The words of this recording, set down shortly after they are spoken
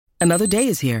Another day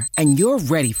is here, and you're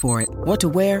ready for it. What to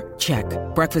wear? Check.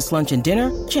 Breakfast, lunch, and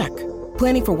dinner? Check.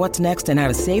 Planning for what's next and how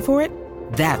to save for it?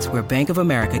 That's where Bank of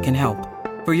America can help.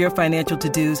 For your financial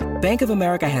to-dos, Bank of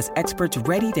America has experts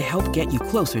ready to help get you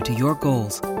closer to your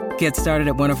goals. Get started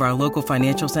at one of our local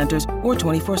financial centers or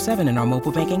 24/7 in our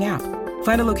mobile banking app.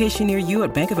 Find a location near you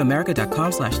at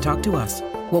bankofamerica.com/talktous.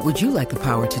 What would you like the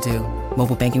power to do?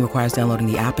 Mobile banking requires downloading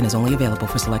the app and is only available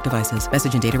for select devices.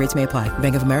 Message and data rates may apply.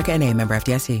 Bank of America N.A., member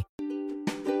FDIC.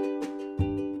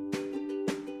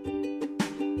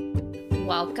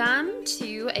 Welcome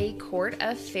to A Court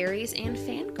of Fairies and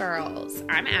Fangirls.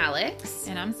 I'm Alex.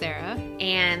 And I'm Sarah.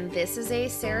 And this is a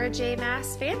Sarah J.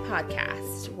 Maas fan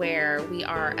podcast where we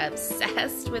are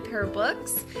obsessed with her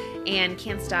books and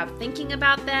can't stop thinking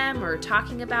about them or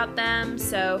talking about them.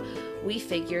 So we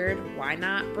figured, why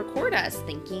not record us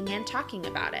thinking and talking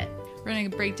about it? We're going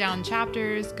to break down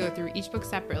chapters, go through each book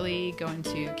separately, go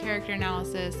into character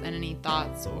analysis and any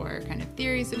thoughts or kind of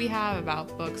theories that we have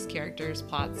about books, characters,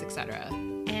 plots, etc.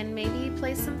 And maybe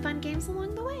play some fun games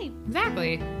along the way.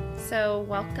 Exactly. So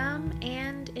welcome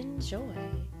and enjoy.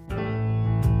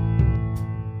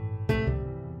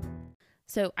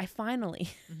 So I finally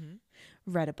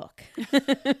read a book.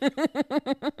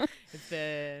 It's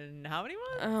been how many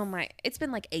months? Oh my, it's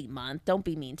been like 8 months. Don't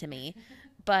be mean to me.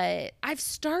 But I've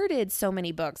started so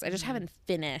many books. I just haven't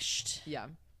finished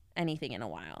anything in a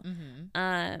while.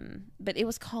 But it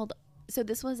was called, so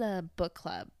this was a book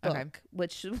club book,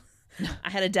 which I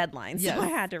had a deadline, so I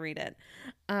had to read it.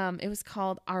 It was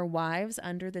called Our Wives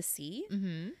Under the Sea.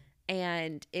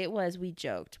 And it was, we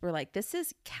joked, we're like, this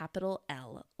is capital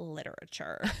L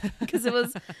literature. Because it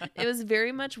was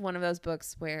very much one of those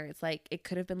books where it's like, it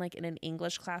could have been like in an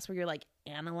English class where you're like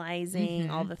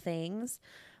analyzing all the things.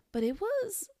 But it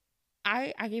was,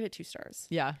 I gave it 2 stars.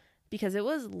 Yeah. Because it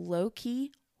was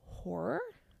low-key horror.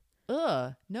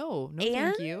 No,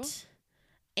 thank you.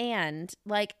 And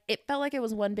like, it felt like it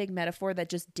was one big metaphor that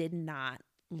just did not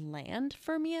land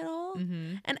for me at all.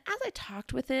 And as I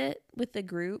talked with the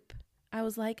group, I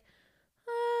was like,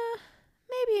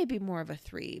 maybe it'd be more of a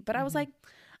 3. But I was like,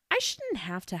 I shouldn't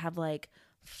have to have like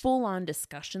full-on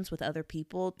discussions with other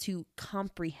people to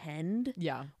comprehend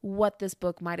what this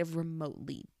book might have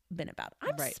remotely been about.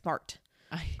 I'm smart.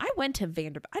 I went to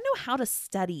Vanderbilt. I know how to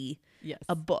study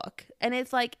a book. And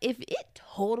it's like, if it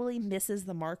totally misses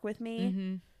the mark with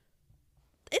me,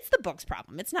 it's the book's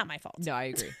problem. It's not my fault. No, I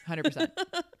agree.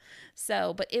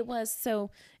 100%. But it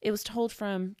was told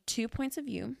from 2 points of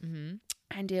view.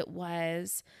 And it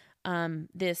was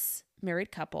this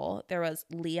married couple. There was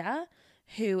Leah,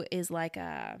 who is like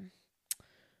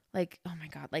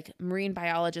marine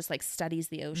biologist, like studies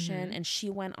the ocean. And she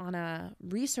went on a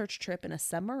research trip in a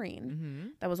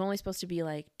submarine that was only supposed to be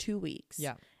like 2 weeks.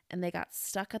 Yeah. And they got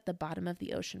stuck at the bottom of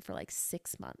the ocean for like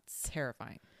 6 months.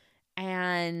 Terrifying.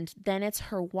 And then it's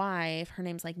her wife. Her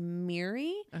name's like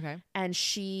Miri. Okay. And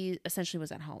she essentially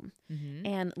was at home.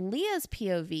 And Leah's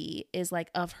POV is like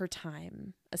of her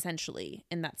time, essentially,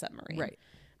 in that submarine. Right.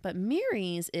 But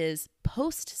Miri's is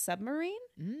post-submarine,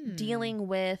 dealing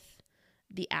with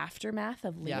the aftermath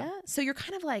of Leah. Yeah. So you're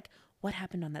kind of like, what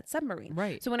happened on that submarine?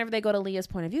 Right. So whenever they go to Leah's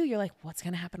point of view, you're like, what's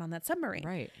going to happen on that submarine?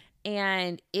 Right.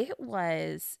 And I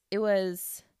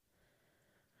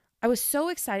was so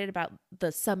excited about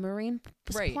the submarine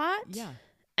plot. Yeah.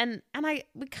 And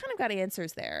we kind of got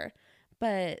answers there.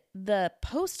 But the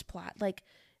post plot, like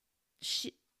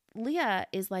Leah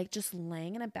is like just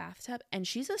laying in a bathtub and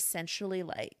she's essentially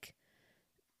like,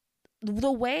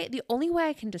 the only way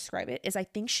I can describe it is I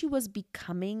think she was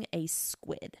becoming a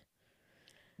squid.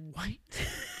 What?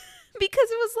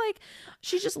 Because it was like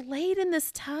she just laid in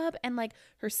this tub and like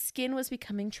her skin was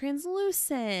becoming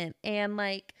translucent and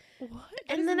like what?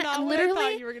 And then not literally, what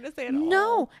I thought you were gonna say at all.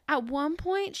 No, at one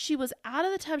point she was out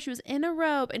of the tub. She was in a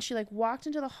robe and she like walked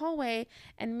into the hallway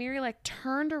and Miri like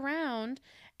turned around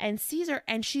and sees her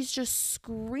and she's just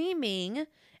screaming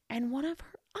and one of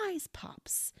her eyes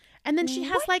pops and then she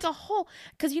has like a hole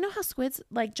because you know how squids,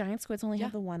 like giant squids, only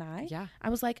have the one eye. Yeah, I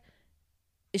was like,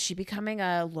 is she becoming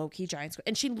a low-key giant squid?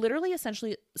 And she literally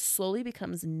essentially slowly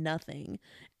becomes nothing.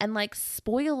 And like,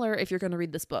 spoiler, if you're going to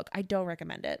read this book, I don't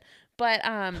recommend it. But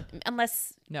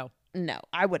unless no,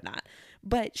 I would not.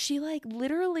 But she like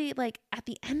literally like at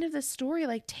the end of the story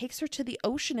like takes her to the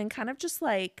ocean and kind of just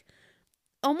like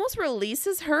almost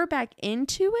releases her back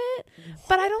into it.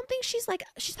 But I don't think she's not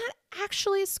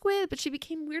actually a squid, but she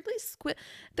became weirdly squid.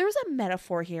 There's a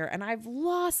metaphor here and I've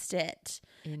lost it.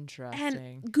 Interesting.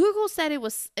 And Google said it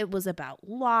was about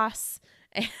loss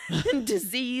and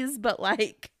disease, but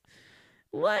like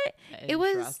what? It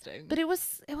was, but it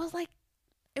was like,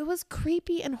 it was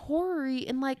creepy and horror-y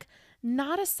and like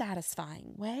not a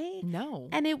satisfying way. No.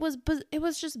 And it was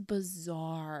just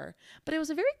bizarre, but it was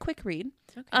a very quick read.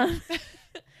 Okay.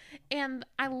 And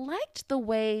I liked the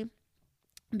way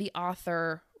the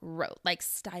author wrote, like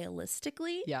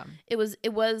stylistically. Yeah. It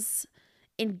was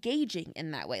engaging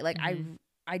in that way. Like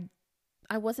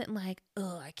I wasn't like,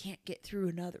 oh, I can't get through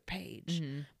another page.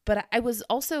 But I was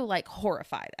also like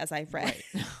horrified as I read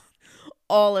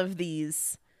all of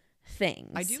these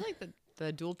things. I do like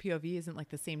the dual POV isn't like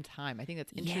the same time. I think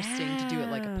that's interesting to do it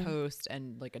like a post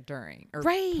and like a during, or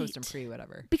post and pre,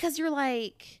 whatever. Because you're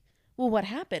like, well, what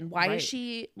happened? Why is Right.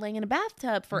 she laying in a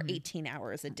bathtub for 18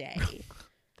 hours a day?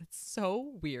 That's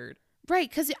so weird. Right.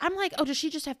 Because I'm like, oh, does she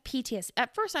just have PTSD?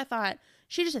 At first I thought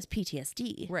she just has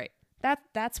PTSD. Right.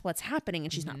 That's what's happening,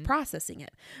 and she's not processing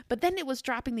it. But then it was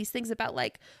dropping these things about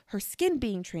like her skin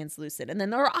being translucent and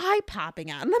then her eye popping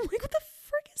out. And I'm like, what the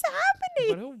frick is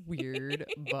happening? What a weird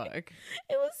book.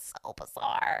 It was so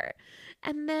bizarre.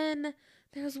 And then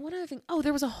there was one other thing. Oh,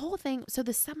 there was a whole thing. So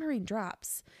the submarine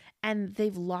drops and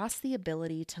they've lost the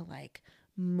ability to like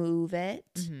move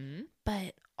it.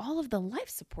 But all of the life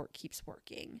support keeps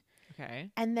working. Okay.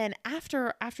 And then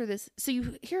after this, so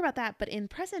you hear about that, but in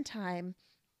present time,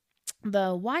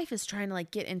 the wife is trying to like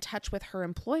get in touch with her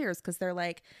employers because they're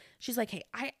like, she's like, hey,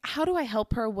 how do I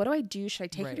help her? What do I do? Should I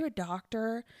take her to a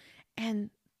doctor?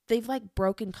 And they've like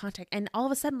broken contact, and all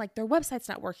of a sudden like their website's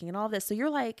not working and all of this. So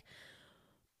you're like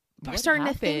starting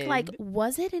to think like,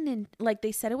 was it like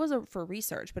they said it was for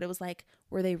research, but it was like,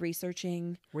 were they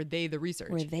researching? Were they the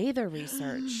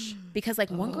research? Because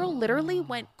like one girl literally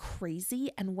went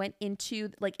crazy and went into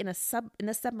like in a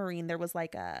submarine. There was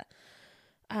like a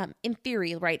in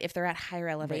theory, right, if they're at higher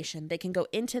elevation, they can go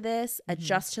into this,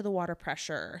 adjust to the water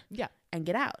pressure, and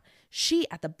get out. She,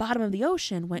 at the bottom of the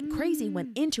ocean, went crazy,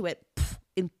 went into it,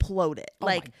 imploded.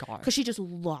 Like, because she just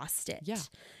lost it. Yeah.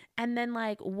 And then,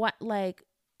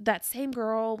 that same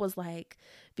girl was, like,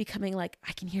 becoming, like,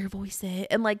 I can hear voices,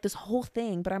 and, like, this whole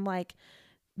thing. But I'm like,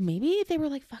 maybe they were,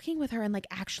 like, fucking with her and, like,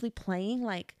 actually playing,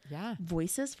 like,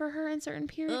 voices for her in certain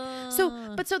periods.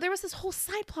 So there was this whole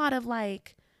side plot of,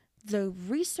 like, the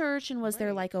research, and was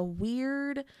there like a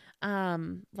weird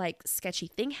like sketchy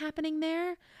thing happening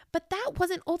there, but that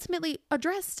wasn't ultimately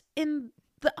addressed in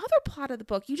the other plot of the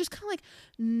book. You just kind of like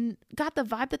got the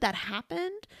vibe that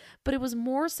happened, but it was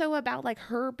more so about like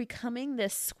her becoming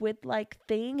this squid like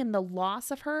thing and the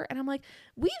loss of her. And I'm like,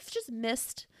 we've just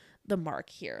missed the mark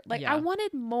here. Like I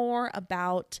wanted more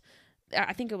about,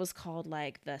 I think it was called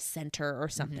like the center or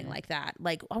something like that.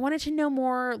 Like I wanted to know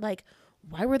more, like,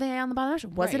 why were they on the bottom of the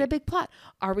ocean? Was it a big plot?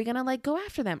 Are we going to like go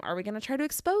after them? Are we going to try to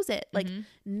expose it? Like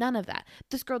none of that.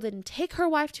 This girl didn't take her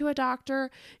wife to a doctor.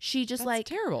 She just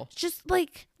terrible. Just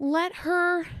like let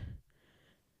her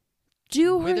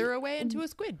do wither away into a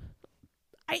squid.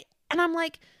 I'm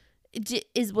like,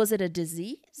 was it a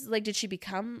disease? Like, did she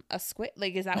become a squid?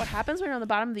 Like, is that what happens when you're on the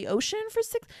bottom of the ocean for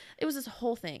 6? It was this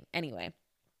whole thing. Anyway,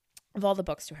 of all the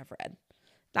books to have read,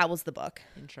 that was the book.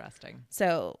 Interesting.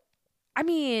 So, I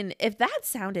mean, if that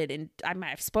sounded, I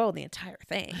might have spoiled the entire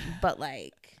thing, but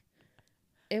like,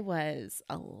 it was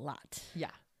a lot. Yeah.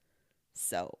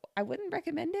 So I wouldn't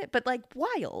recommend it, but like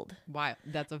wild. Wow.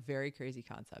 That's a very crazy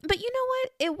concept. But you know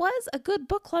what? It was a good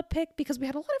book club pick because we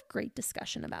had a lot of great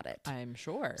discussion about it. I'm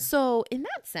sure. So in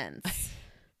that sense,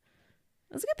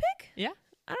 it was a good pick. Yeah.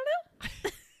 I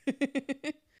don't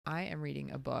know. I am reading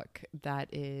a book that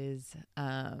is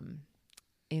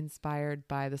inspired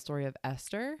by the story of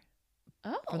Esther.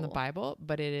 From the Bible,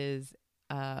 but it is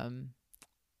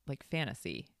like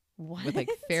fantasy with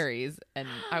like fairies, and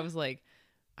I was like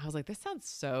this sounds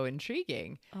so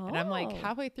intriguing. And I'm like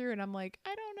halfway through and I'm like,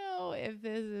 I don't know if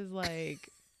this is like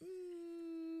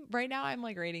right now I'm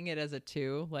like rating it as a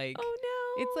 2. Like, oh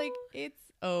no, it's like it's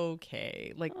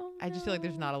okay. Like I just feel like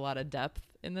there's not a lot of depth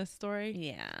in this story.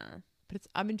 Yeah. But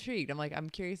I'm intrigued. I'm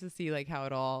curious to see like how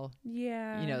it all,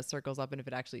 circles up and if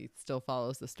it actually still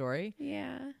follows the story.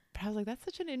 Yeah. But I was like, that's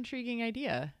such an intriguing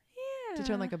idea. Yeah. To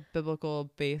turn like a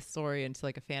biblical based story into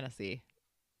like a fantasy.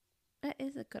 That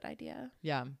is a good idea.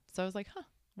 Yeah. So I was like,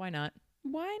 why not?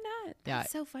 Why not?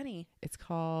 That's so funny. It's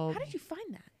called. How did you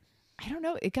find that? I don't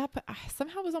know. It got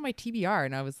somehow it was on my TBR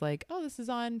and I was like, oh, this is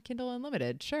on Kindle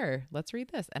Unlimited. Sure. Let's read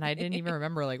this. And I didn't even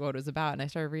remember like what it was about. And I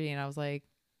started reading and I was like,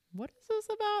 what is this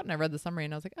about? And I read the summary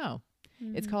and I was like, oh,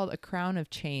 it's called A Crown of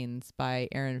Chains by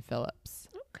Aaron Phillips.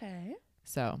 Okay.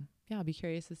 So yeah, I'll be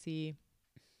curious to see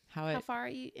how far are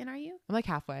you? I'm like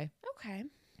halfway. Okay.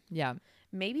 Yeah.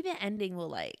 Maybe the ending will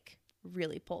like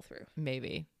really pull through.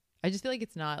 Maybe. I just feel like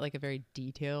it's not like a very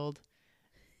detailed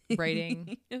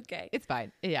writing. Okay. It's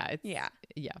fine. Yeah. Yeah.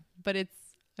 But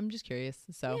I'm just curious.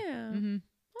 So. Yeah.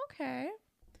 Okay.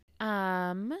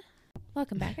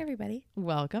 Welcome back, everybody.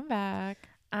 Welcome back.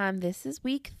 This is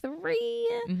week 3.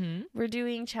 Mm-hmm. We're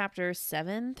doing chapters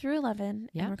 7 through 11,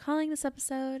 and we're calling this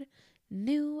episode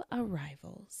New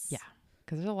Arrivals. Yeah,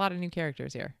 because there's a lot of new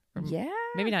characters here. Yeah.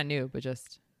 Maybe not new, but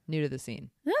just new to the scene.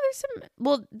 No, there's some.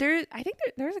 Well, I think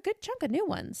there's a good chunk of new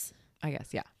ones. I guess,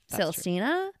 yeah.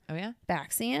 Celestina. Oh, yeah?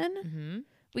 Baxian. Mm-hmm.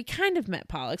 We kind of met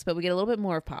Pollux, but we get a little bit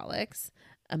more of Pollux.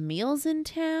 Emil's in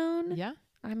town. Yeah.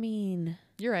 I mean.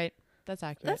 You're right. That's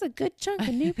accurate. That's a good chunk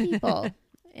of new people,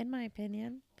 in my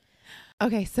opinion.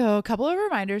 Okay, so a couple of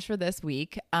reminders for this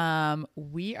week.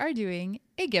 We are doing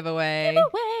a giveaway.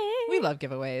 We love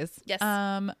giveaways. Yes.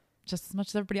 Just as much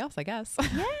as everybody else, I guess.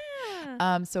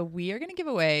 Yeah. So we are going to give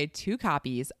away 2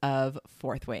 copies of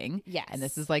Fourth Wing. Yes. And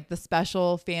this is like the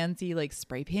special fancy like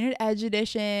spray painted edge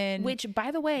edition. Which,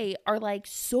 by the way, are like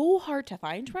so hard to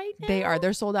find right now. They are.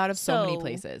 They're sold out of so many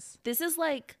places. This is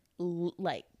like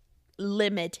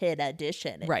limited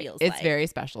edition. Right. It's very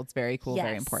special. It's very cool. Yes.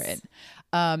 Very important.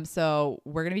 So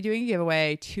we're going to be doing a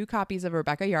giveaway 2 copies of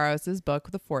Rebecca Yaros's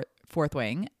book, The Fourth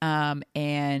Wing.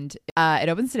 And it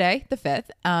opens today, the 5th.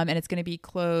 And it's going to be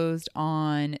closed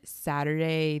on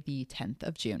Saturday, the 10th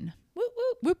of June. Whoop,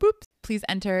 whoop. Whoop, whoop. Please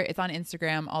enter. It's on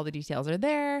Instagram. All the details are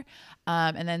there.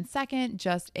 And then second,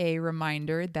 just a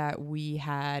reminder that we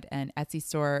had an Etsy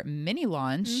store mini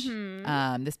launch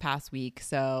this past week.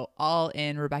 So all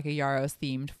in Rebecca Yaros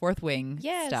themed Fourth Wing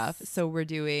stuff. So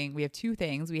we have 2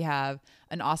 things. We have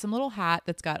an awesome little hat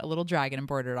that's got a little dragon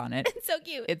embroidered on it. It's so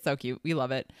cute. It's so cute. We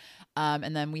love it.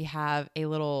 And then we have a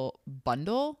little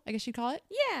bundle, I guess you'd call it.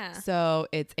 Yeah. So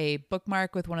it's a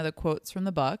bookmark with one of the quotes from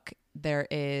the book. There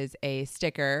is a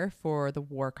sticker for the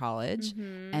War College.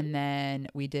 And then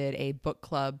we did a book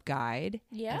club guide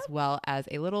as well as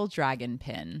a little dragon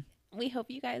pin. We hope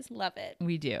you guys love it.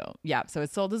 We do. Yeah. So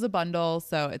it's sold as a bundle.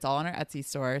 So it's all on our Etsy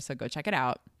store. So go check it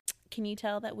out. Can you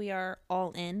tell that we are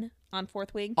all in on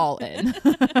Fourth Wing? All in.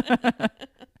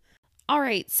 All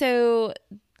right. So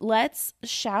let's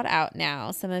shout out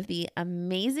now some of the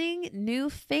amazing new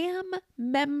fam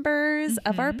members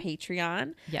of our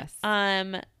Patreon. Yes.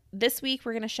 This week,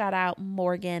 we're going to shout out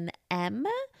Morgan M,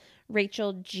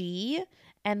 Rachel G,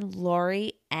 and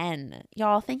Lori N.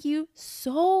 Y'all, thank you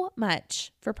so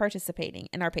much for participating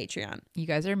in our Patreon. You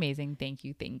guys are amazing. Thank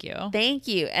you. Thank you. Thank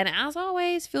you. And as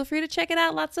always, feel free to check it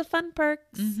out. Lots of fun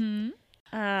perks.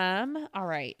 All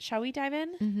right. Shall we dive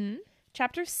in?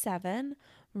 Chapter 7,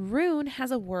 Rune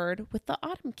has a word with the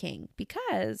Autumn King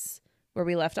because where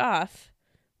we left off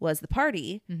was the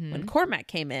party when Cormac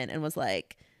came in and was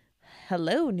like,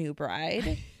 "Hello, new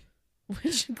bride,"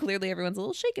 which clearly everyone's a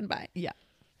little shaken by. Yeah.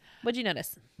 What'd you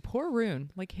notice? Poor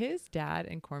Rune. Like his dad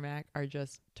and Cormac are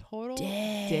just total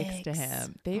dicks to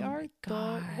him. They are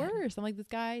the worst. I'm like, this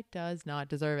guy does not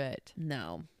deserve it.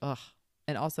 No. Ugh.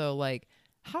 And also, like,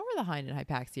 how are the Hind and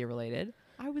Hypaxia related?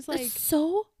 I was like,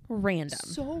 so random.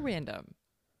 So random.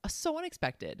 So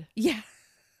unexpected. Yeah.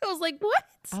 I was like, what?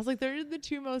 I was like, they're the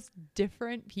 2 most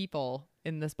different people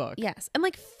in this book. Yes. And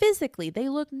like physically, they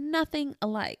look nothing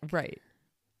alike. Right.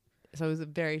 So it was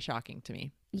very shocking to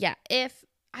me. Yeah. If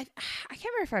I can't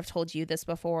remember if I've told you this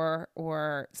before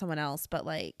or someone else, but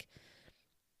like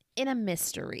in a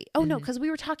mystery. Oh, no, because we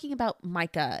were talking about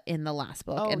Micah in the last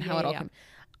book and how it all came.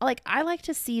 Like, I like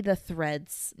to see the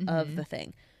threads of the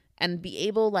thing and be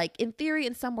able, like, in theory,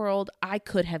 in some world, I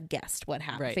could have guessed what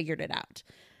happened, figured it out.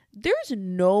 There's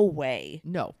no way.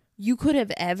 No. You could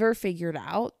have ever figured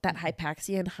out that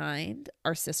Hypaxia and Hind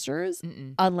are sisters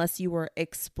unless you were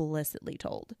explicitly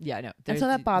told. Yeah, no. And so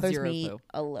that bothers me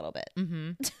a little bit.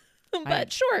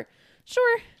 But sure.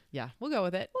 Yeah, we'll go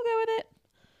with it.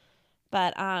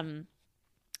 But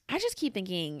I just keep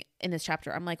thinking in this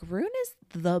chapter, I'm like, Rune is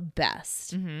the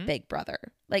best big brother.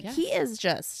 Like he is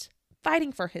just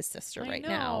fighting for his sister right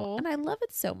now. And I love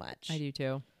it so much. I do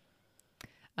too.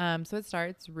 So it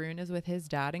starts, Rune is with his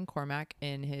dad and Cormac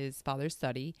in his father's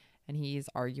study, and he's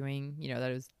arguing, you know, that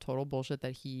it was total bullshit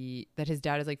that his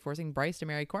dad is like forcing Bryce to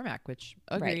marry Cormac, which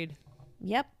agreed.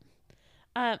 Yep.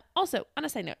 Also, on a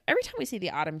side note, every time we see the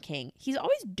Autumn King, he's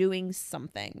always doing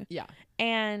something. Yeah.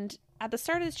 And at the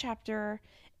start of this chapter,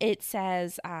 it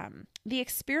says, the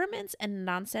experiments and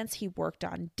nonsense he worked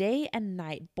on day and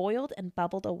night boiled and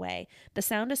bubbled away. The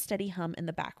sound of steady hum in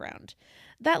the background.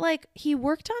 That, like, he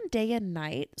worked on day and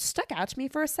night stuck out to me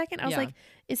for a second. I was like,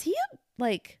 is he,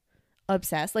 like,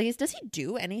 obsessed? Like, does he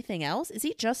do anything else? Is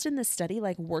he just in this study,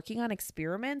 like, working on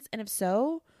experiments? And if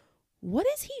so, what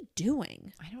is he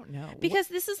doing? I don't know. Because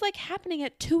this is, like, happening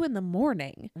at 2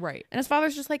 a.m. Right. And his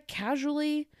father's just, like,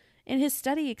 casually in his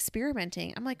study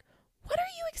experimenting. I'm like, what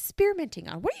are you experimenting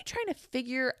on? What are you trying to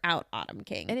figure out, Autumn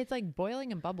King? And it's like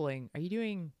boiling and bubbling. Are you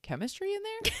doing chemistry in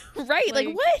there? Right. Like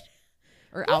what?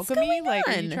 Or What's alchemy? Like,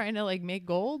 on? are you trying to like make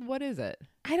gold? What is it?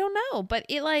 I don't know. But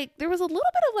it like, there was a little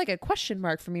bit of like a question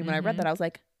mark for me when I read that. I was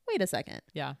like, wait a second.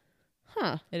 Yeah.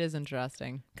 Huh. It is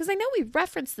interesting. Because I know we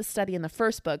referenced the study in the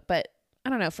first book, but I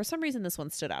don't know. For some reason, this one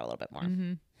stood out a little bit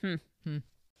more.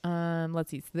 Let's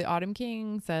see. So the Autumn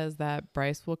King says that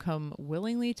Bryce will come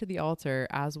willingly to the altar,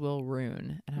 as will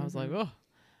Rune. And I was like, oh,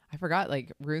 I forgot.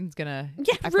 Like Rune's gonna.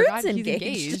 Yeah, I Rune's forgot he's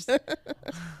engaged.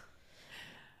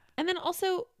 And then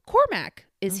also Cormac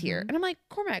is here, and I'm like,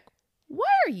 Cormac, why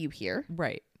are you here?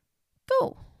 Right.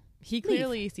 Go. He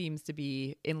clearly seems to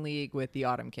be in league with the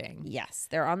Autumn King. Yes,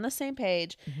 they're on the same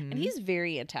page, and he's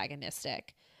very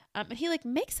antagonistic. And he like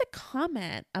makes a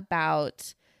comment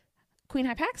about Queen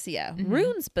Hypaxia,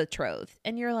 Rune's betrothed,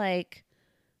 and you're like,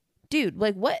 dude,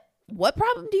 like what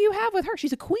problem do you have with her?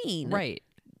 She's a queen, right?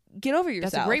 Get over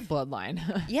yourself. That's a great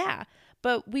bloodline. Yeah,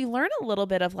 but we learn a little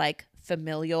bit of like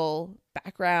familial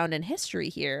background and history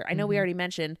here. I know we already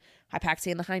mentioned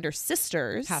Hypaxia and the Hind are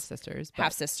sisters, half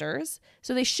sisters.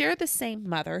 So they share the same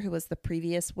mother, who was the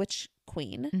previous witch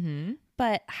queen.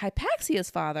 But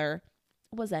Hypaxia's father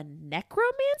was a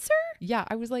necromancer. Yeah,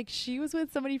 I was like, she was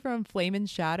with somebody from Flame and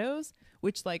Shadows,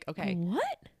 which like, okay,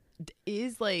 what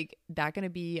is like that going to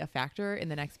be a factor in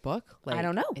the next book? Like, I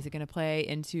don't know. Is it going to play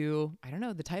into, I don't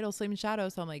know, the title Flame and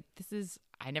Shadows? So I'm like,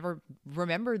 I never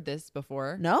remembered this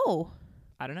before. No,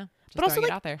 I don't know. Just but also, like,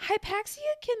 it out there. Hypaxia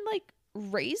can like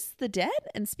raise the dead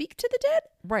and speak to the dead.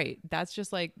 Right. That's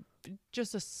just like a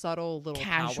subtle little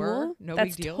casual power. No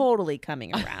That's big deal. Totally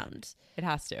coming around. It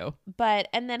has to. But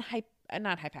and then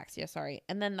not Hypaxia, sorry.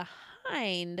 And then the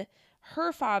Hind,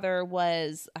 her father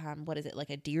was what is it, like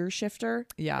a deer shifter?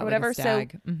 Yeah, or whatever. Like a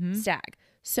stag. So stag.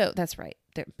 So that's right.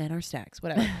 Men are stags,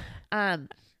 whatever.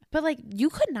 But like you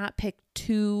could not pick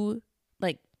two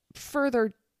like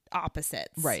further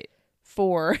opposites. Right.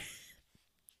 For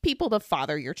people to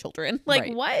father your children. Like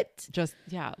right. What? Just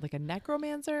like a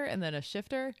necromancer and then a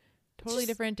shifter. Totally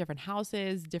different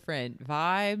houses, different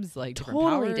vibes, like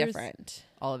totally different powers. Different.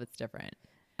 All of it's different.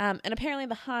 And apparently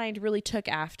the Hind really took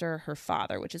after her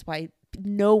father, which is why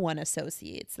no one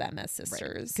associates them as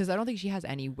sisters. Because I don't think she has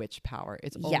any witch power.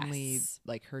 It's only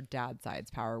like her dad's side's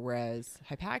power, whereas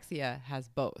Hypaxia has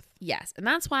both. Yes, and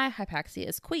that's why Hypaxia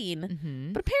is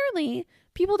queen. But apparently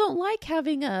people don't like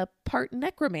having a part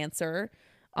necromancer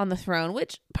on the throne,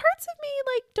 which parts of me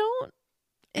like don't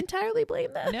entirely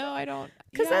blame them. No, I don't.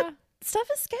 Because that stuff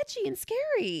is sketchy and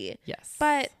scary. Yes.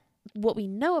 But what we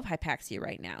know of Hypaxia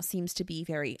right now seems to be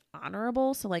very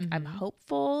honorable. So like I'm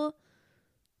hopeful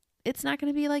it's not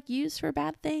going to be like used for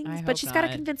bad things. But she's got to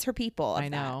convince her people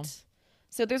of that.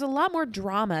 So there's a lot more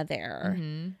drama there,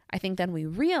 I think, than we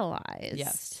realized.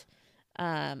 Yes.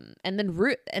 And then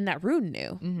that Rune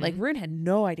knew. Like Rune had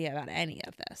no idea about any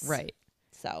of this. Right.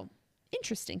 So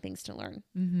interesting things to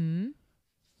learn.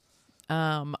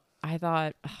 I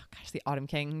thought, oh gosh, the Autumn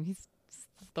King, he's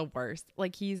the worst.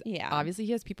 Like he's obviously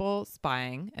he has people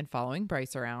spying and following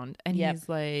Bryce around, and he's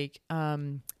like,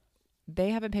 they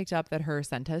haven't picked up that her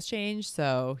scent has changed,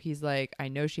 so he's like, I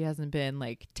know she hasn't been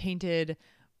like tainted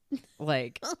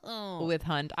like with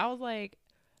Hunt. I was like,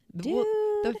 dude,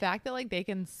 the fact that like they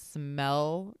can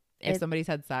smell if somebody's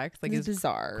had sex like is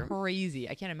bizarre, crazy.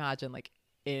 I can't imagine like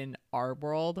in our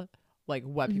world like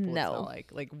what people would smell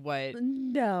like what.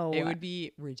 No, it would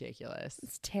be ridiculous.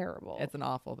 It's terrible. It's an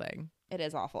awful thing. It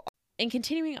is awful. And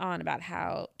continuing on about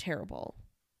how terrible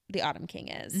the Autumn King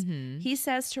is, he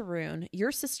says to Rune,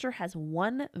 your sister has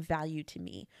one value to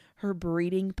me, her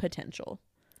breeding potential.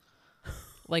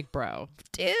 Like, bro,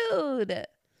 dude,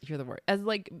 you're the worst. As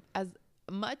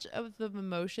much of the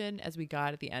emotion as we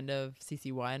got at the end of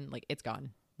CC1, like it's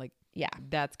gone. Like, yeah,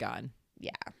 that's gone.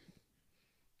 Yeah,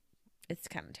 it's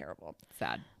kind of terrible.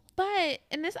 Sad. But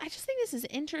and this, I just think this is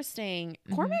interesting.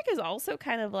 Cormac is also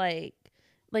kind of like,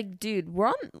 dude,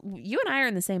 you and I are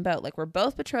in the same boat. Like, we're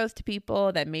both betrothed to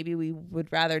people that maybe we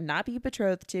would rather not be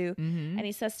betrothed to. And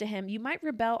he says to him, you might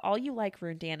rebel all you like,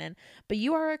 Rune Dannon, but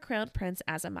you are a crowned prince,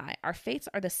 as am I. Our fates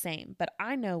are the same, but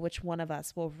I know which one of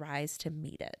us will rise to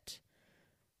meet it.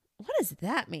 What does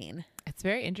that mean? It's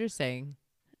very interesting.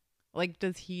 Like,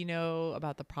 does he know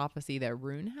about the prophecy that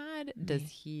Rune had? Does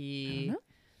he?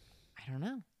 I don't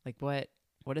know. Like, what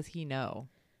does he know?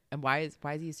 And why is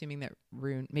he assuming that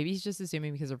Rune, maybe he's just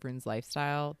assuming because of Rune's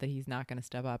lifestyle that he's not going to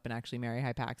step up and actually marry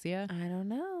Hypaxia? I don't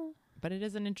know. But it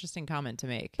is an interesting comment to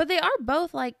make. But they are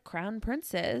both like crown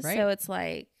princes. Right. So it's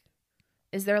like,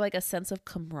 is there like a sense of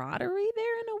camaraderie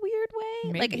there in a weird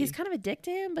way? Maybe. Like he's kind of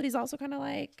addicted to him, but he's also kind of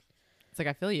like. It's like,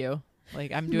 I feel you.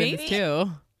 Like I'm doing this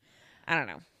too. I don't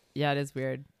know. Yeah, it is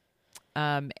weird.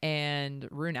 And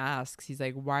Rune asks, he's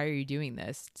like, why are you doing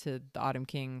this, to the Autumn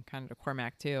King, kind of to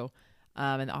Cormac too.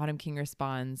 And the Autumn King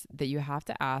responds, that you have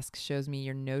to ask shows me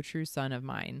you're no true son of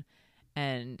mine.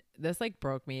 And this like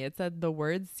broke me. It said, the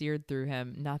words seared through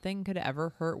him. Nothing could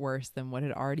ever hurt worse than what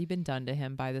had already been done to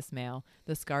him by this male.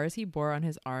 The scars he bore on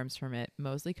his arms from it,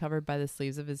 mostly covered by the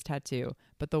sleeves of his tattoo.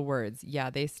 But the words, yeah,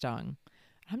 they stung.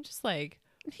 I'm just like,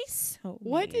 he's so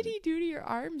what mean. did he do to your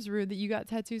arms, Rune, that you got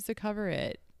tattoos to cover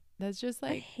it? That's just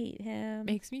like, I hate him.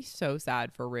 Makes me so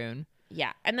sad for Rune.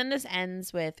 Yeah. And then this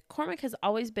ends with, Cormac has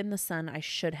always been the son I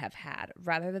should have had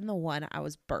rather than the one I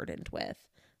was burdened with.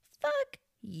 Fuck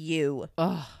you.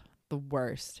 Ugh, the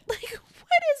worst. Like,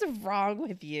 what is wrong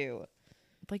with you?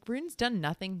 Like, Rune's done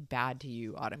nothing bad to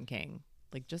you, Autumn King.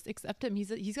 Like, just accept him. He's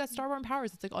got Starborn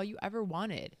powers. It's like all you ever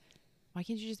wanted. Why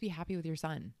can't you just be happy with your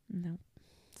son? No.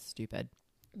 Stupid.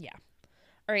 Yeah.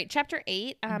 All right, chapter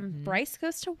 8. Bryce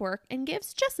goes to work and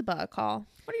gives Jessica a call.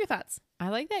 What are your thoughts? I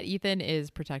like that Ethan is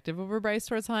protective over Bryce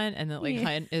towards Hunt, and that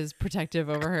Hunt is protective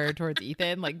over her towards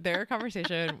Ethan. Like, their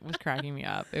conversation was cracking me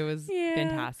up. It was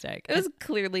fantastic. It was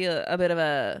clearly a bit of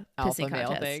a alpha pissing male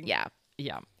contest. thing. Yeah.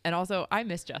 Yeah. And also, I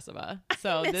miss Jessica.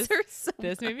 So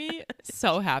this made me much.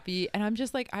 so happy. And I'm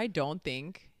just like, I don't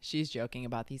think she's joking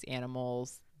about these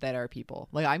animals that are people.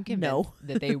 Like, I'm convinced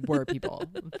that they were people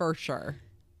for sure.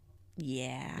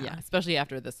 Yeah. Yeah. Especially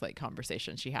after this like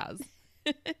conversation she has.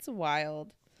 It's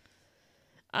wild.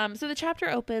 So the chapter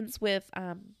opens with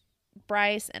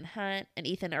Bryce and Hunt and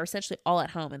Ethan are essentially all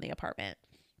at home in the apartment.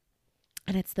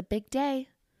 And it's the big day.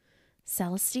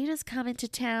 Celestina's coming to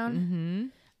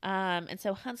town. And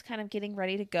so Hunt's kind of getting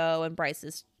ready to go and Bryce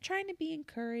is trying to be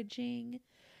encouraging.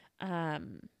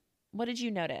 What did you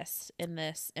notice in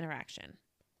this interaction?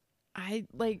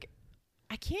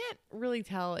 I can't really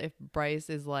tell if Bryce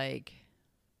is like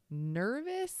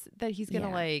nervous that he's gonna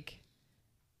like,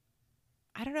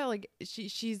 I don't know, like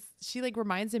she like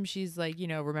reminds him, she's like, you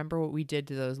know, remember what we did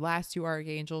to those last two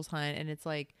archangels, Hunt? And it's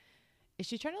like, is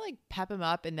she trying to like pep him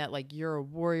up in that like, you're a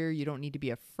warrior, you don't need to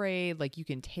be afraid, like you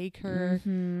can take her?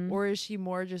 Or is she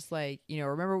more just like, you know,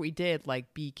 remember what we did,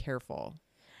 like be careful?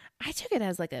 I took it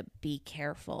as like a be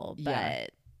careful,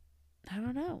 but I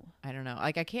don't know.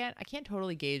 Like I can't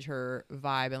totally gauge her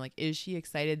vibe. And like, is she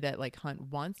excited that like Hunt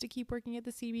wants to keep working at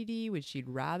the CBD, which she'd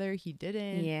rather he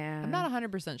didn't? Yeah. I'm not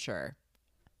 100% sure.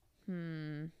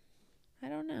 I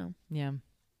don't know. Yeah.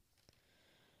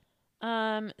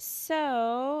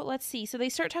 So let's see. So they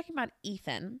start talking about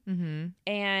Ethan,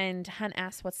 and Hunt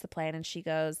asks, what's the plan? And she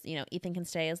goes, you know, Ethan can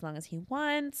stay as long as he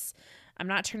wants. I'm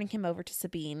not turning him over to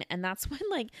Sabine. And that's when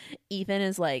like Ethan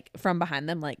is like from behind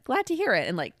them, like glad to hear it,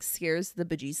 and like scares the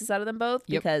bejesus out of them both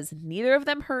because neither of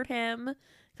them hurt him.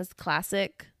 Because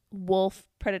classic wolf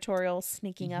predatorial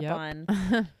sneaking up on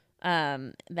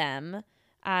them.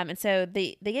 And so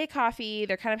they get coffee,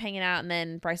 they're kind of hanging out, and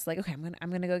then Bryce is like, okay,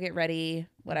 I'm gonna go get ready,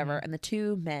 whatever. And the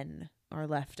two men are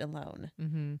left alone.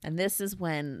 And this is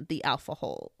when the alpha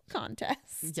hole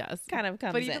contest kind of comes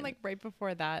in. But even like right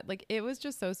before that, like it was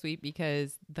just so sweet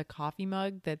because the coffee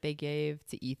mug that they gave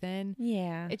to Ethan,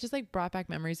 it just like brought back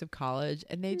memories of college.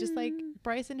 And they just like,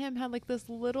 Bryce and him had like this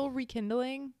little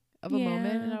rekindling of a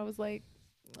moment. And I was like,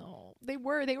 oh, they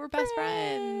were best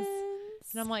friends.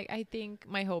 And I'm like, I think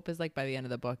my hope is like by the end of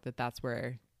the book that's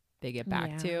where they get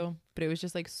back to. But it was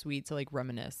just like sweet to like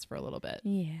reminisce for a little bit.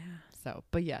 Yeah. So,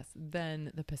 but yes,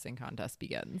 then the pissing contest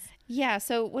begins. Yeah.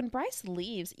 So when Bryce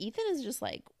leaves, Ethan is just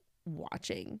like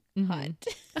watching Hunt.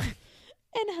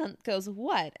 And Hunt goes,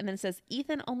 what? And then says,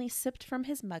 Ethan only sipped from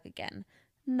his mug again.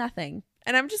 Nothing.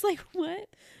 And I'm just like, what?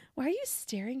 Why are you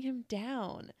staring him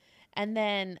down? And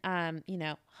then, you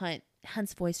know,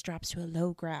 Hunt's voice drops to a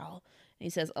low growl. And he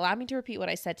says, allow me to repeat what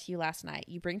I said to you last night.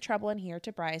 You bring trouble in here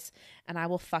to Bryce, and I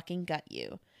will fucking gut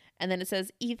you. And then it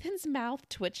says, Ethan's mouth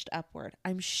twitched upward.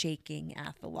 I'm shaking,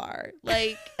 Athalar.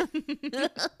 Like,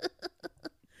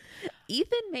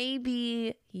 Ethan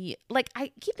maybe,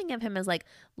 I keep thinking of him as like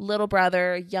little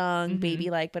brother, young,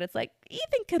 baby-like, but it's like,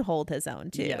 Ethan could hold his own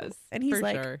too. Yes, and he's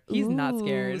like, sure. He's not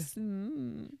scared.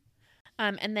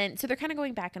 And then, so they're kind of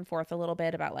going back and forth a little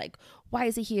bit about like, why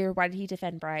is he here? Why did he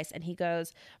defend Bryce? And he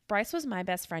goes, Bryce was my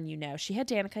best friend, you know. She had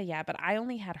Danica, yeah, but I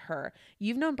only had her.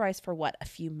 You've known Bryce for what, a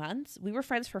few months? We were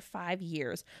friends for 5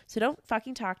 years. So don't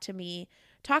fucking talk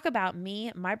about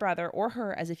me, my brother, or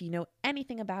her as if you know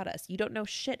anything about us. You don't know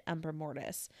shit, Umbra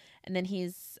Mortis. And then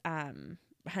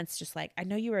Hunt's just like, I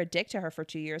know you were a dick to her for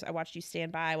 2 years. I watched you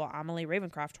stand by while Amelie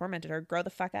Ravencroft tormented her. Grow the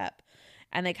fuck up.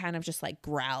 And they kind of just like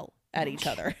growl at each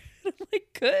other. I'm like,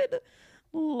 good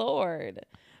Lord.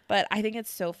 But I think it's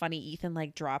so funny. Ethan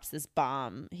like drops this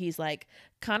bomb. He's like,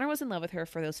 Connor was in love with her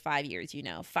for those 5 years,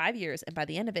 5 years. And by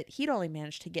the end of it, he'd only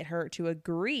managed to get her to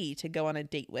agree to go on a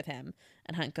date with him.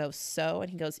 And Hunt goes, and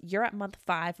he goes, you're at month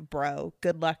 5, bro.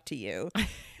 Good luck to you.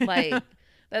 Like,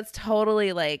 that's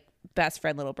totally like best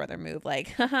friend, little brother move.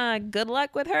 Like, haha, good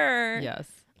luck with her. Yes.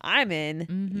 I'm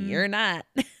in. You're not.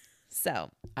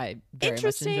 So I very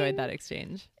much enjoyed that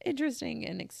exchange. Interesting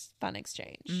and fun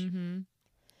exchange.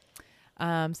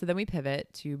 So then we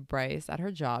pivot to Bryce at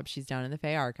her job. She's down in the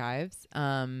Faye archives.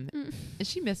 And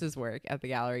she misses work at the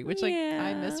gallery, which like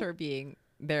I miss her being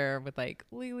there with like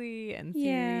Lily and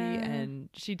Siri. And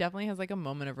she definitely has like a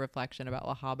moment of reflection about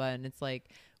Lahaba. And it's like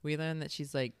we learn that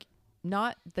she's like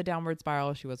not the downward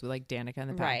spiral she was with like Danica in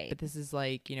the past, but this is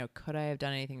like, could I have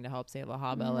done anything to help save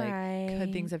Lahaba? Like,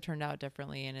 could things have turned out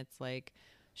differently? And it's like,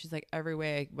 she's like, every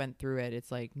way I went through it,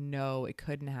 it's like, no, it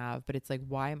couldn't have. But it's like,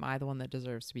 why am I the one that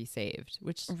deserves to be saved?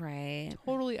 Which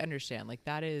totally understand. Like,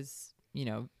 that is,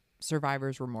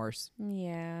 survivor's remorse.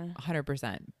 Yeah.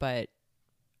 100%. But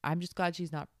I'm just glad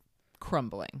she's not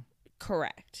crumbling.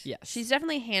 Correct. Yes. She's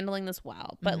definitely handling this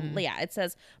well. But it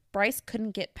says Bryce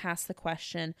couldn't get past the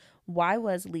question, why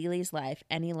was Lily's life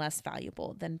any less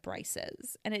valuable than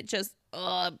Bryce's? And it just,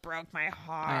 it broke my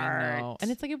heart. I know.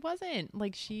 And it's like, it wasn't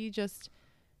like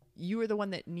you were the one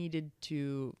that needed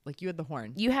to, like, you had the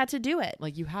horn. You had to do it.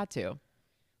 Like, you had to.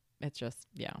 It's just,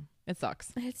 it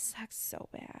sucks. It sucks so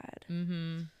bad.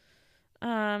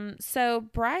 So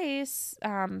Bryce,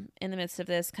 in the midst of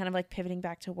this, kind of like pivoting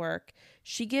back to work,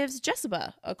 she gives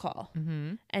Jessica a call.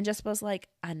 And Jessica's like,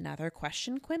 another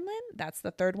question, Quinlan? That's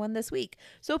the 3rd one this week.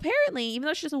 So apparently, even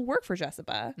though she doesn't work for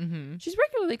Jessica, she's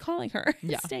regularly calling her,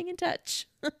 staying in touch.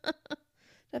 So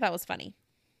that was funny.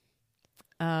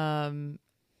 And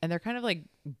they're kind of like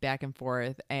back and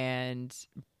forth, and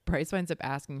Bryce winds up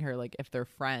asking her like if they're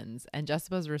friends, and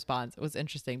Jessica's response was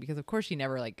interesting because of course she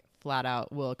never like flat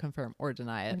out will confirm or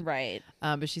deny it. Right.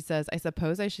 But she says, I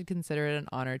suppose I should consider it an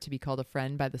honor to be called a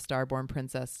friend by the starborn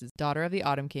princess, daughter of the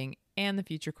Autumn King and the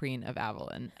future queen of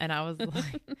Avalon. And I was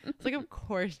like, it's like, of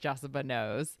course Jessica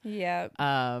knows. Yeah.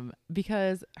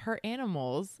 Because her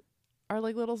animals are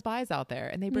like little spies out there,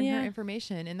 and they bring her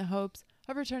information in the hopes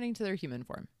of returning to their human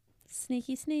form.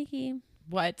 Sneaky.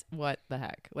 What the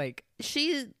heck? Like,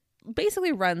 she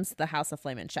basically runs the House of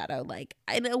Flame and Shadow. Like,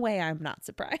 in a way, I'm not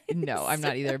surprised. No, I'm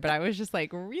not either. But I was just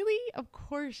like, really? Of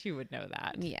course you would know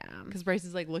that. Yeah. Because Bryce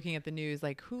is like looking at the news,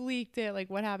 like, who leaked it? Like,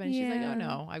 what happened? She's like, oh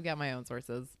no, I've got my own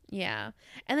sources. Yeah.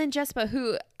 And then Jessica,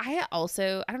 who I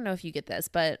don't know if you get this,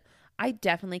 but I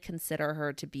definitely consider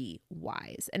her to be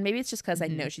wise. And maybe it's just because I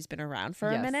know she's been around for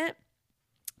a minute.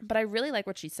 But I really like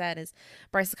what she said is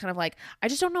Bryce is kind of like, I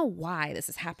just don't know why this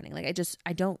is happening. Like,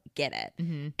 I don't get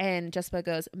it. And Jessica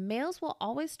goes, males will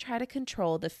always try to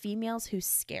control the females who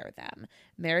scare them.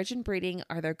 Marriage and breeding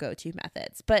are their go-to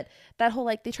methods. But that whole,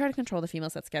 like, they try to control the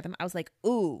females that scare them. I was like,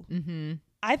 ooh,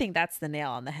 I think that's the nail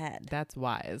on the head. That's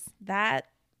wise. I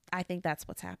think that's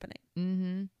what's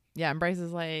happening. Yeah. And Bryce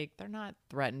is like, they're not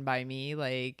threatened by me.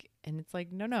 Like, and it's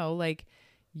like, no, like,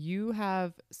 you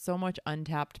have so much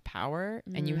untapped power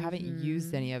and you haven't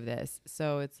used any of this.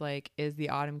 So it's like, is the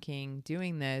Autumn King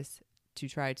doing this to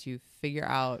try to figure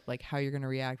out like how you're going to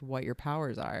react, what your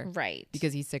powers are? Right.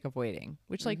 Because he's sick of waiting,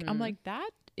 which like, I'm like, that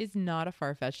is not a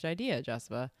far-fetched idea,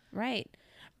 Jessica. Right.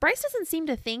 Bryce doesn't seem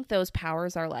to think those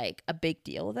powers are like a big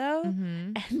deal though.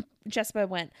 And Jessica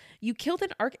went, you killed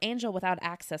an archangel without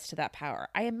access to that power.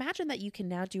 I imagine that you can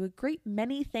now do a great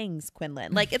many things,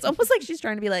 Quinlan. Like, it's almost like she's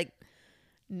trying to be like,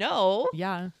 no.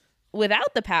 Yeah.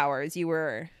 Without the powers, you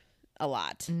were a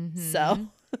lot. So.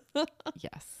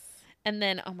 Yes. And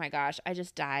then, oh my gosh, I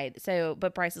just died. So,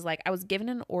 but Bryce is like, I was given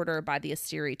an order by the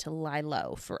Asiri to lie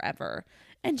low forever.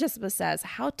 And Jessica says,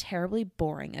 how terribly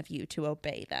boring of you to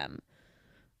obey them.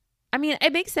 I mean,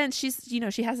 it makes sense. She's,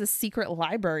 she has a secret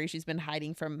library she's been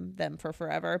hiding from them for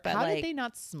forever. But how did they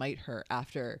not smite her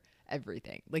after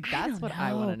everything? Like, that's what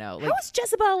I want to know. Like, how is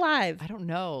Jessica alive? I don't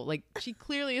know. Like, she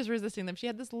clearly is resisting them. She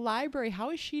had this library.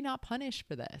 How is she not punished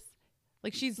for this?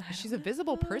 Like, she's a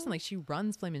visible person. Like, she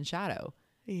runs Flame and Shadow.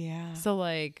 Yeah. So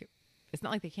like, it's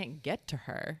not like they can't get to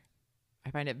her. I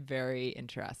find it very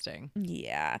interesting.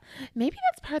 Yeah. Maybe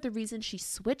that's part of the reason she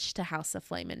switched to House of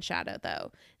Flame and Shadow,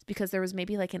 though. It's because there was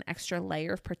maybe like an extra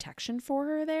layer of protection for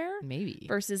her there. Maybe.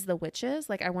 Versus the witches.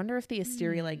 Like, I wonder if the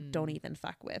Asteri like don't even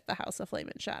fuck with the House of Flame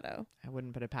and Shadow. I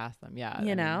wouldn't put it past them. Yeah.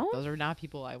 You know? Those are not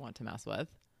people I want to mess with.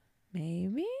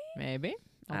 Maybe.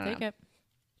 I'll take it.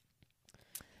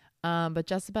 But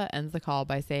Jessica ends the call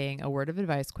by saying, a word of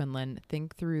advice, Quinlan,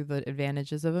 think through the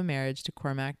advantages of a marriage to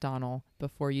Cormac Donnell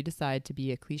before you decide to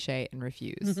be a cliche and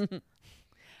refuse.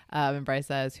 And Bryce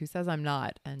says, "Who says I'm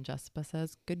not?" And Jessica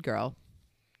says, "Good girl."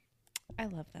 I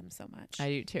love them so much. I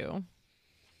do too.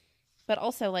 But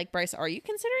also, like, Bryce, are you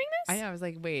considering this? I know. I was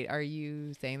like, wait, are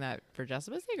you saying that for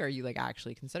Jessica's sake, or are you like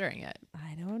actually considering it?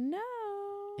 I don't know.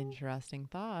 Interesting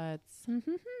thoughts.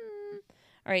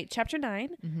 All right, chapter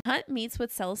 9. Hunt meets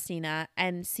with Celestina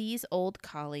and sees old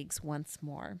colleagues once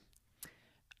more.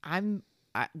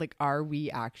 Are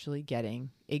we actually getting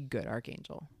a good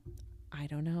archangel? I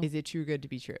don't know. Is it too good to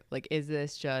be true? Like, is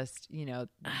this just,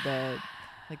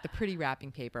 the pretty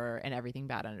wrapping paper and everything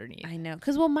bad underneath? I know.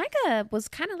 Because, Micah was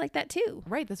kind of like that too.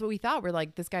 Right. That's what we thought. We're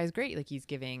like, this guy's great. Like, he's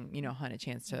giving, Hunt a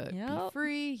chance to be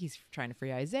free. He's trying to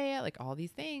free Isaiah, like all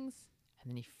these things. And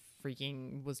then he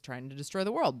freaking was trying to destroy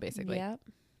the world, basically. Yep.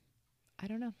 I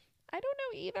don't know. I don't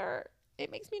know either. It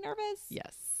makes me nervous.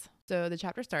 Yes. So the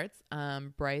chapter starts.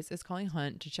 Bryce is calling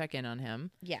Hunt to check in on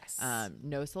him. Yes.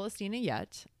 No Celestina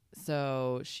yet.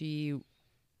 So she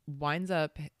winds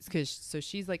up so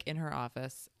she's like in her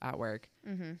office at work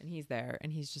and he's there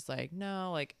and he's just like,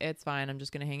 no, like it's fine, I'm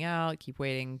just gonna hang out, keep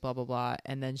waiting, blah blah blah.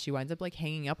 And then she winds up like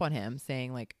hanging up on him,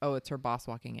 saying like, oh, it's her boss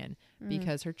walking in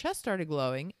because her chest started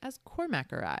glowing as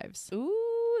Cormac arrives.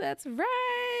 Ooh, that's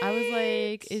right. I was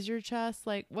like, is your chest,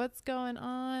 like, what's going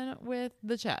on with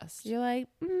the chest? You're like,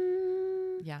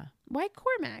 yeah, why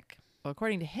Cormac? well,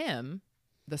 according to him,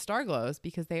 the star glows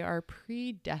because they are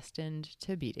predestined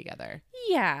to be together.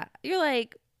 Yeah. You're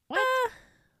like, what?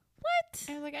 What?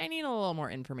 I was like, I need a little more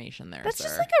information there. That's sir.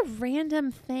 just like a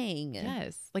random thing.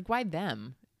 Yes. Like, why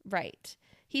them? Right.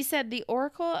 He said, the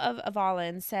Oracle of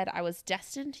Avalon said I was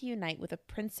destined to unite with a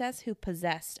princess who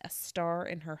possessed a star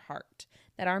in her heart,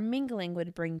 that our mingling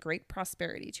would bring great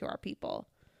prosperity to our people.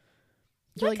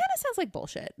 That kind of sounds like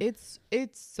bullshit. It's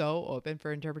so open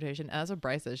for interpretation. As what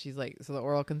Bryce says, she's like, so the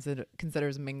Oracle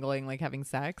considers mingling like having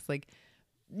sex. Like,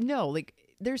 no, like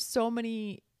there's so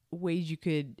many ways you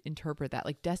could interpret that.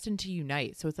 Like destined to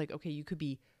unite. So it's like, okay, you could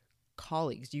be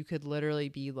colleagues. You could literally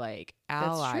be like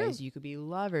allies. You could be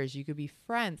lovers. You could be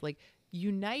friends. Like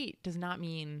unite does not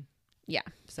mean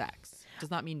sex.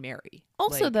 Does not mean marry.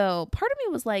 Also, like, though, part of me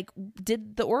was like,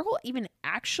 did the Oracle even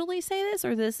actually say this,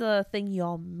 or is this a thing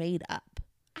y'all made up?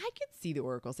 I could see the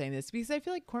Oracle saying this because I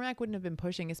feel like Cormac wouldn't have been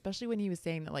pushing, especially when he was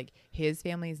saying that like his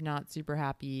family is not super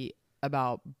happy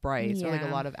about Bryce, or like a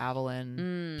lot of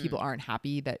Avalon people aren't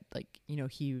happy that like,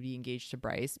 he would be engaged to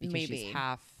Bryce because she's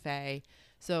half Fae.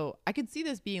 So I could see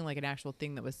this being like an actual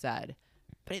thing that was said,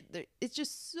 but it's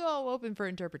just so open for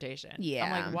interpretation. Yeah.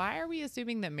 I'm like, why are we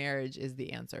assuming that marriage is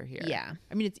the answer here? Yeah.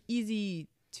 I mean, it's easy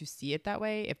to see it that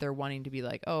way if they're wanting to be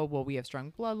like, oh, well, we have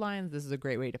strong bloodlines. This is a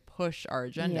great way to push our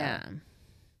agenda. Yeah.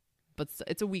 But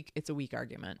it's a weak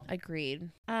argument.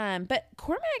 Agreed. But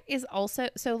Cormac is also,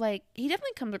 so like, he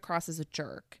definitely comes across as a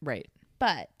jerk. Right.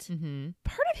 But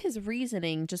part of his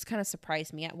reasoning just kind of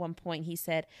surprised me. At one point, he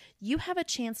said, you have a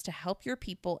chance to help your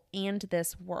people and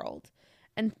this world.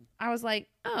 And I was like,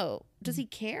 oh, does he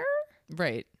care?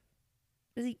 Right.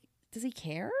 Does he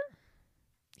care?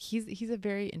 He's a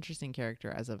very interesting character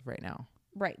as of right now.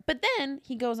 Right. But then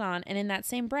he goes on, and in that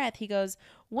same breath, he goes,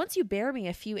 once you bear me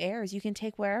a few heirs, you can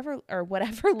take wherever or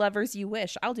whatever lovers you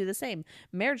wish. I'll do the same.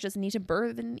 Marriage doesn't need to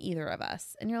burden either of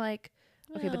us. And you're like,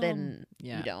 okay, but then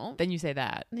you don't. Then you say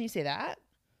that.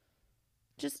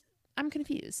 Just, I'm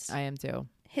confused. I am too.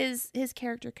 His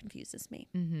character confuses me.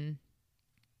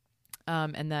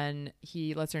 And then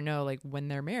he lets her know, like, when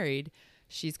they're married,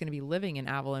 she's going to be living in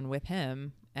Avalon with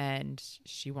him, and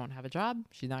she won't have a job.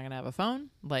 She's not going to have a phone.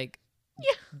 Like,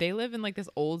 they live in like this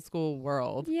old school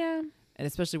world. Yeah. And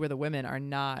especially where the women are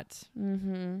not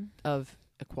of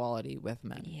equality with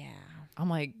men. Yeah. I'm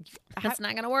like, that's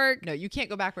not going to work. No, you can't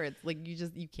go backwards. Like,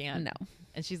 you can't. No.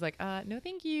 And she's like, no,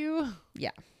 thank you. Yeah.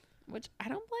 Which I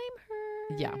don't blame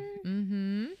her. Yeah.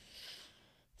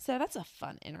 So that's a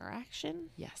fun interaction.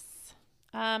 Yes.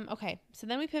 Okay. So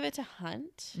then we pivot to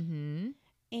Hunt.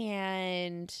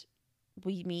 And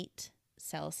we meet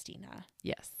Celestina.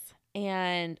 Yes.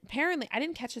 And apparently, I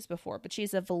didn't catch this before, but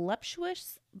she's a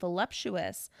voluptuous,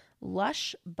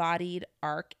 lush-bodied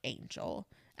archangel.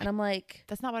 And I'm like,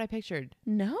 that's not what I pictured.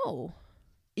 No.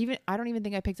 I don't even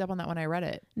think I picked up on that when I read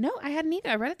it. No, I hadn't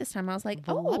either. I read it this time. I was like,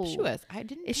 voluptuous. I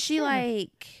didn't. Is she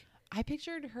like? I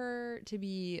pictured her to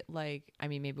be like, I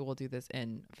mean, maybe we'll do this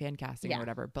in fan casting or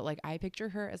whatever, but like I picture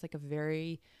her as like a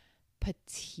very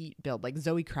petite build, like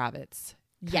Zoe Kravitz.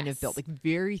 Kind of built, like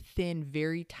very thin,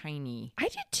 very tiny. I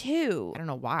did too. I don't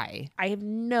know why. I have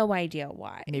no idea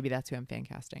why. Maybe that's who I'm fan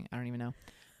casting. I don't even know.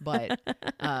 But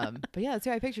yeah, that's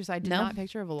who I picture. So I did not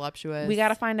picture a voluptuous. We got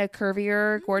to find a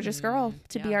curvier, gorgeous girl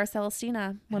to be our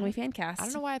Celestina when we fan cast. I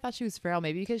don't know why I thought she was frail.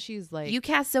 Maybe because she's like. You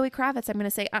cast Zoe Kravitz. I'm going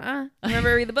to say,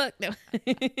 remember read the book. No.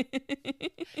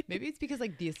 Maybe it's because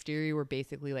like the Asteri were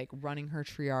basically like running her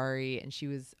Triari and she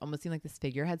was almost seemed like this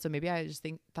figurehead. So maybe I just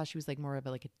thought she was like more of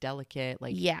a delicate,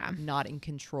 like not in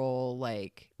control,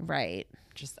 like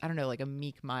just I don't know, like a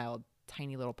meek, mild,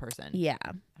 tiny little person. Yeah,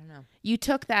 I don't know. You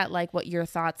took that like what your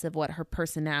thoughts of what her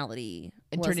personality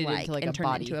and was turned it into like and a turned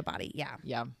body. It into a body. Yeah.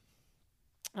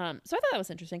 So I thought that was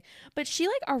interesting. But she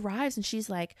like arrives and she's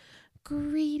like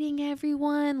greeting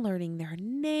everyone, learning their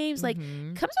names, like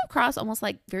comes across almost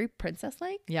like very princess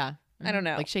like. Yeah. I don't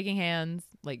know. Like shaking hands,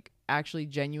 like actually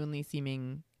genuinely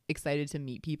seeming excited to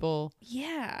meet people.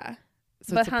 Yeah.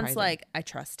 So but Hunt's like, I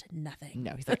trust nothing.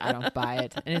 No, he's like, I don't buy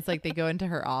it. And it's like they go into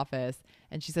her office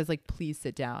and she says like, please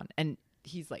sit down. And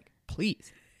he's like,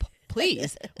 please.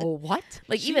 Well, what?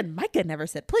 Like even Micah never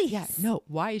said please. Yeah. No.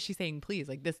 Why is she saying please?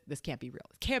 Like this can't be real.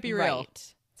 It can't be real.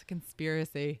 Right. It's a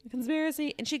conspiracy.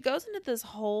 And she goes into this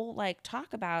whole like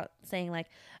talk about saying like,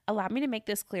 allow me to make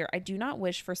this clear. I do not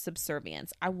wish for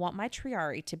subservience. I want my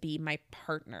Triari to be my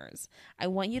partners. I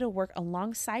want you to work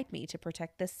alongside me to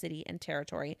protect this city and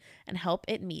territory and help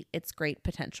it meet its great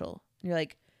potential. And you're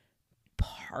like,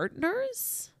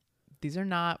 partners? These are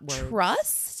not words.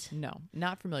 Trust? No,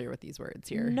 not familiar with these words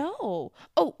here. No.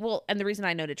 Oh, well, and the reason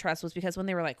I noted trust was because when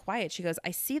they were like quiet, she goes,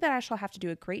 I see that I shall have to do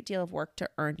a great deal of work to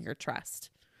earn your trust.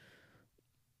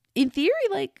 In theory,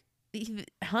 like,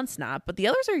 Hunt's not, but the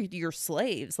others are your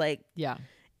slaves. Like, yeah.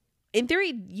 In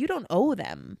theory, you don't owe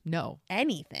them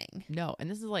anything. No. And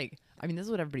this is like, I mean, this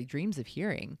is what everybody dreams of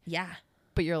hearing. Yeah.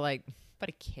 But you're like, but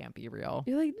it can't be real.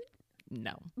 You're like,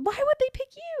 no. Why would they pick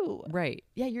you? Right.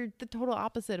 Yeah, you're the total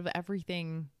opposite of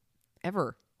everything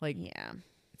ever. Like, yeah.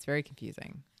 It's very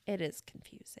confusing. It is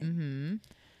confusing.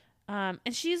 And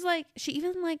she's like, she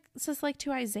even like says like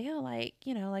to Isaiah, like,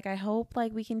 you know, like, I hope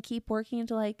like we can keep working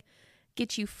to like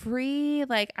get you free.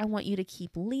 Like, I want you to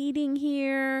keep leading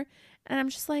here. And I'm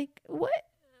just like, what?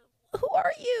 Who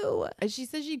are you? And she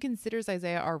says she considers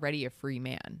Isaiah already a free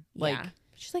man. Like,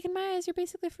 she's like, in my eyes, you're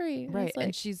basically free. Right. Like,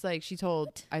 and she's like, she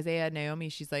told Isaiah, Naomi,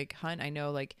 she's like, Hunt, I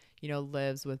know, like, you know,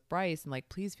 lives with Bryce and like,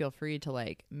 please feel free to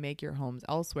like make your homes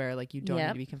elsewhere. Like, you don't need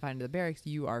to be confined to the barracks.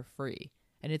 You are free.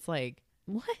 And it's like,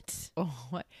 what? Oh,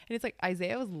 what? And it's like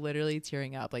Isaiah was literally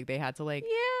tearing up. Like they had to like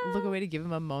look away to give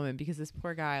him a moment because this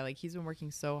poor guy, like he's been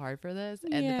working so hard for this.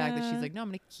 And the fact that she's like, no, I'm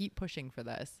going to keep pushing for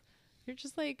this. You're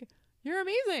just like, you're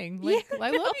amazing. Like,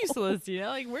 I love you, Celestina.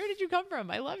 Like, where did you come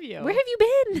from? I love you. Where have you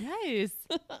been? Yes.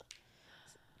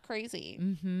 Crazy.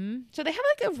 So they have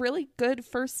like a really good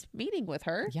first meeting with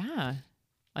her. Yeah.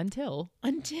 Until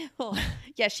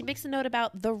yeah, she makes a note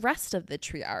about the rest of the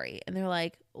Triari and they're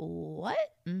like, what?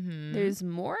 There's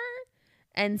more?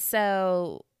 And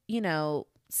so, you know,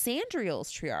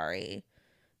 Sandriel's Triari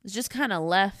is just kind of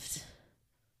left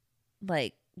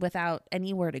like without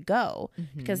anywhere to go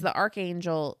because the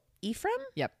Archangel Ephraim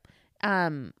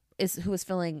who was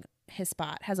filling his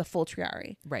spot has a full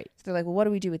Triari. Right. So they're like, well, what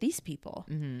do we do with these people?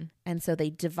 And so they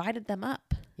divided them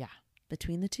up. Yeah.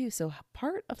 Between the two. So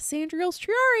part of Sandriel's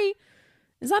Triari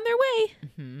is on their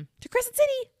way to Crescent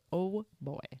City. Oh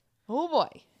boy. Oh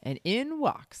boy. And in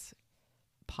walks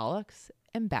Pollux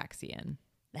and Baxian.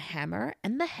 The Hammer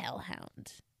and the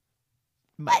Hellhound.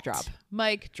 Mic drop.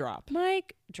 Mic drop.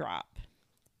 Mic drop.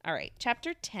 All right.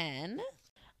 Chapter 10.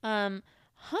 Hunt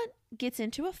gets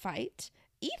into a fight.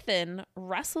 Ethan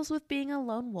wrestles with being a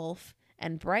lone wolf.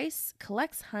 And Bryce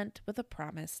collects Hunt with a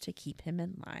promise to keep him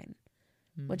in line.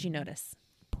 What'd you notice?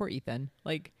 Poor Ethan.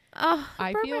 Like,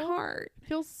 I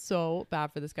feel so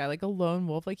bad for this guy. Like a lone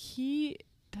wolf. Like he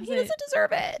doesn't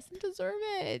deserve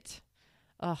it.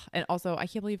 And also I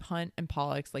can't believe Hunt and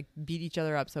Pollux like beat each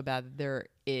other up so bad that they're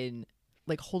in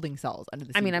like holding cells under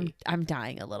the CD. I mean, I'm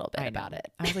dying a little bit about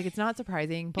it. I was like, it's not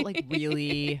surprising, but like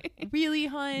really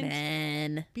Hunt,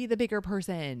 man, be the bigger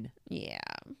person. Yeah.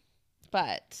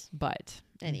 But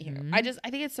anywho, I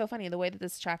think it's so funny the way that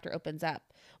this chapter opens up.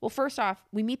 Well, first off,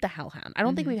 we meet the Hellhound. I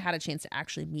don't think we've had a chance to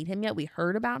actually meet him yet. We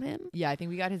heard about him. Yeah, I think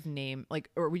we got his name, like,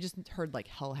 or we just heard like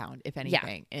Hellhound, if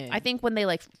anything. Yeah. I think when they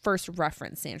like first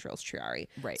referenced Sandriel's Triari.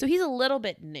 Right. So he's a little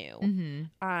bit new.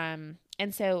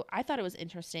 And so I thought it was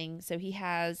interesting. So he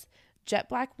has jet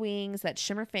black wings that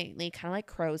shimmer faintly, kind of like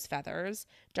crow's feathers,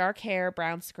 dark hair,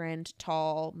 brown skinned,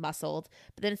 tall, muscled.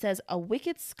 But then it says a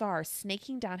wicked scar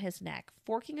snaking down his neck,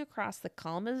 forking across the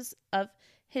columns of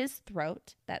his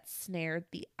throat that snared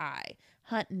the eye.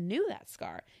 Hunt knew that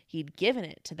scar. He'd given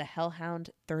it to the Hellhound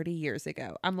 30 years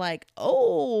ago. I'm like,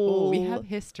 oh, we have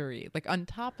history, like on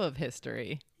top of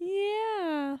history. Yeah.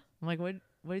 Yeah. I'm like, what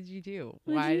did you do?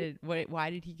 Why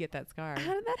did he get that scar?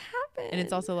 How did that happen? And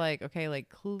it's also like, okay, like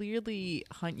clearly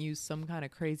Hunt used some kind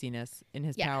of craziness in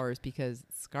his powers, because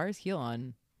scars heal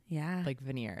on like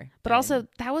veneer. But also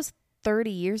that was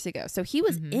 30 years ago. So he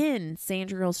was in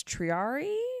Sandriel's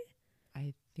Triari,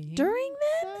 I think, during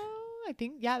then? So. I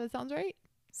think, yeah, that sounds right.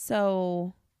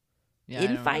 So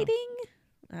infighting?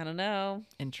 I don't know.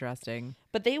 Interesting.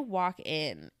 But they walk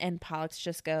in and Pollux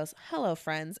just goes, "Hello,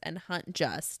 friends," and Hunt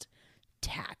just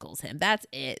tackles him. That's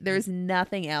it. There's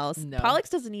nothing else. No. Pollux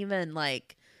doesn't even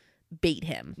like bait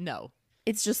him. No.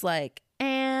 It's just like,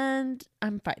 and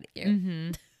I'm fighting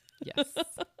you. Yes.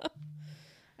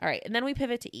 All right. And then we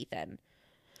pivot to Ethan.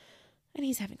 And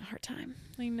he's having a hard time.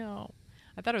 I know.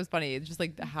 I thought it was funny. It's just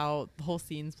like how the whole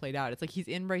scene's played out. It's like he's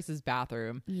in Bryce's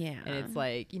bathroom. Yeah. And it's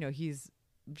like, he's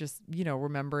just,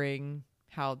 remembering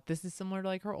how this is similar to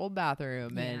like her old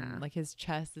bathroom. And like his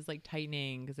chest is like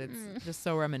tightening because it's just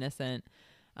so reminiscent.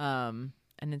 And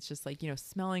it's just like,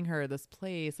 smelling her, this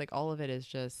place, like all of it is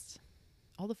just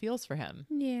all the feels for him.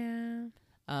 Yeah.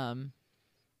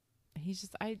 He's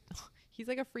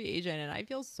like a free agent and I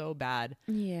feel so bad.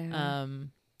 Yeah.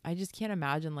 I just can't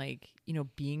imagine like,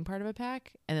 being part of a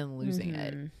pack and then losing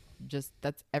it. Just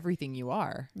that's everything you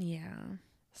are. Yeah.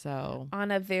 So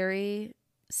on a very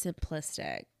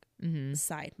simplistic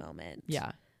side moment.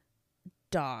 Yeah.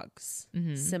 Dogs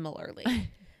similarly.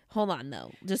 Hold on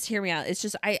though. Just hear me out. It's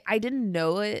just I didn't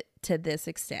know it to this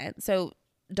extent. So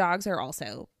dogs are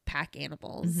also pack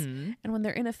animals. And when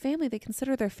they're in a family, they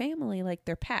consider their family like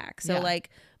their pack. So like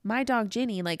my dog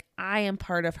Ginny, like I am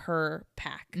part of her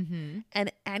pack.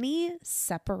 And any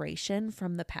separation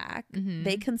from the pack,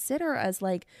 they consider as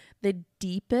like the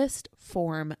deepest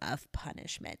form of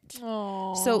punishment.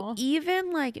 Aww. So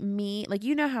even like me, like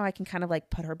how I can kind of like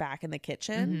put her back in the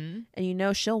kitchen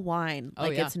and she'll whine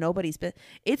like it's nobody's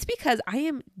it's because I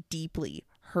am deeply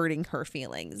hurting her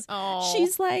feelings. Aww.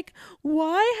 She's like,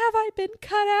 why have I been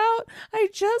cut out? I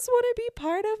just want to be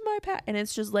part of my pack. And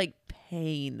it's just like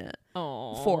pain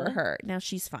for her. Now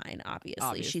she's fine,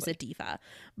 obviously. She's a diva.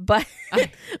 But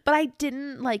but I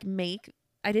didn't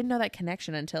know that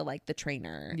connection until like the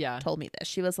trainer told me this.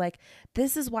 She was like,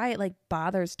 this is why it like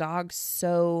bothers dogs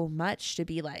so much to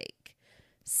be like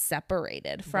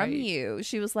separated from you.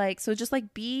 She was like, so just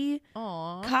like be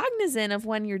cognizant of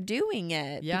when you're doing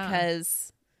it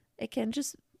because it can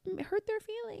just hurt their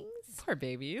feelings. Poor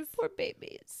babies. Poor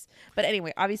babies. But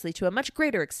anyway, obviously to a much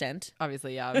greater extent.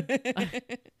 Obviously, yeah.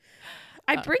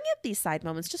 I bring up these side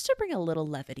moments just to bring a little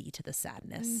levity to the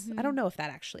sadness. I don't know if that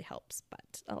actually helps,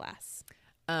 but alas.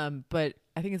 But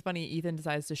I think it's funny. Ethan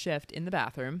decides to shift in the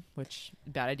bathroom, which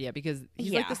bad idea because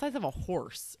he's like the size of a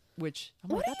horse. Which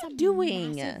I'm like, that's a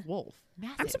doing? Massive wolf.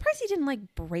 Massive. I'm surprised he didn't like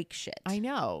break shit. I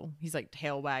know. He's like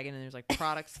tail wagging and there's like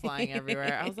products flying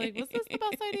everywhere. I was like, was this the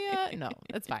best idea? No,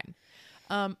 it's fine.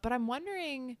 But I'm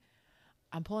wondering.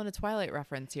 I'm pulling a Twilight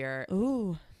reference here.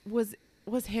 Ooh, was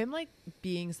him like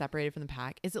being separated from the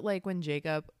pack? Is it like when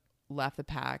Jacob left the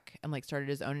pack and like started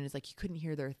his own and it's like you couldn't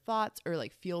hear their thoughts or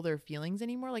like feel their feelings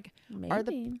anymore? Like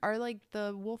maybe. are like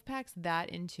the wolf packs that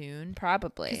in tune?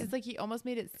 Probably. Because it's like he almost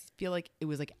made it feel like it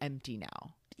was like empty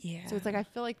now. Yeah. So it's like I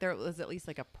feel like there was at least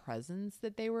like a presence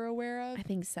that they were aware of. I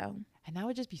think so. And that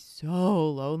would just be so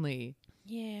lonely.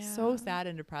 Yeah. So sad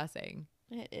and depressing.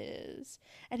 It is.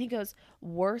 And he goes,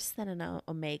 worse than an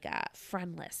omega,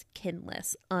 friendless,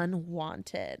 kinless,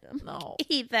 unwanted. No.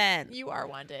 Ethan. You are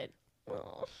wanted.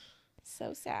 Oh,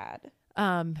 so sad.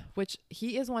 Which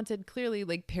he is wanted clearly,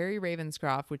 like Perry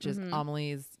Ravenscroft, which is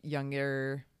Amelie's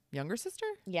younger sister.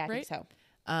 Yeah, right? I think so.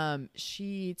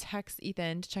 She texts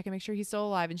Ethan to check and make sure he's still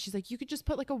alive, and she's like, you could just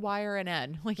put like a Y or an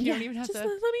N, like you don't even have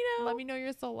to let me know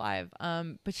you're still alive.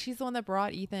 But she's the one that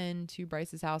brought Ethan to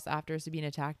Bryce's house after Sabine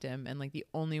attacked him, and like the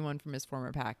only one from his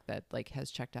former pack that like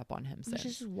has checked up on him since.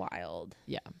 Which is wild.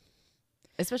 Yeah,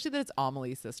 especially that it's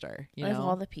Amelie's sister, of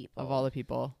all the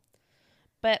people.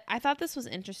 But I thought this was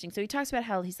interesting. So he talks about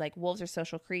how he's like, wolves are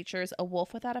social creatures. A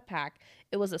wolf without a pack,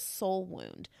 it was a soul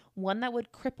wound, one that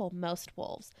would cripple most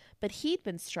wolves. But he'd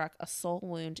been struck a soul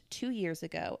wound 2 years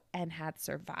ago and had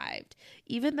survived,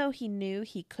 even though he knew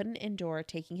he couldn't endure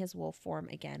taking his wolf form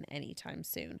again anytime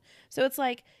soon. So it's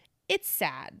like, it's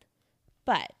sad,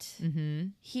 but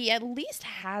he at least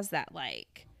has that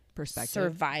like perspective,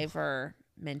 survivor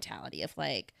mentality of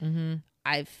like,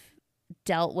 I've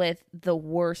dealt with the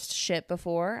worst shit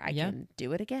before. I can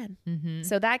do it again.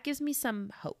 So that gives me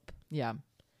some hope. Yeah.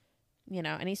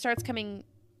 And he starts talking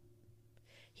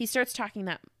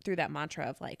that through that mantra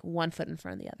of like 1 foot in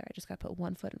front of the other. I just got to put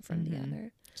 1 foot in front of the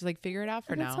other. Just like figure it out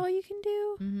for now. That's all you can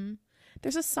do.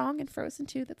 There's a song in Frozen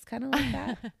 2 that's kind of like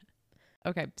that.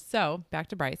 Okay, so back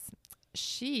to Bryce.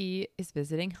 She is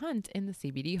visiting Hunt in the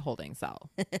CBD holding cell.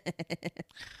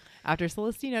 After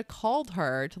Celestina called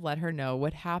her to let her know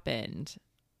what happened.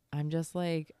 I'm just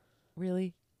like,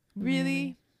 really?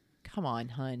 Really? Come on,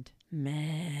 Hunt.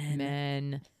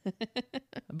 Men.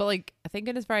 But like, thank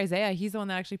goodness for Isaiah. He's the one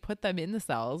that actually put them in the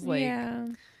cells. Like, yeah.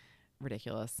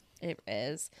 Ridiculous. It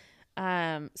is.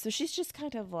 So she's just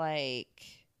kind of like,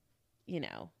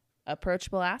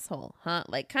 approachable asshole, huh?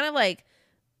 Like, kind of like,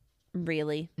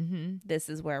 really? This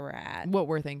is where we're at. What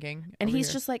we're thinking. And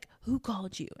he's just like, who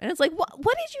called you? And it's like, what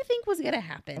did you think was going to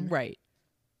happen? Right.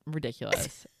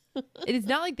 Ridiculous. It is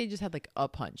not like they just had like a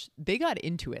punch. They got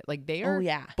into it. Like they are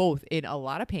both in a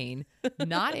lot of pain,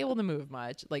 not able to move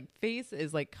much. Like face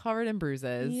is like covered in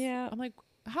bruises. Yeah. I'm like,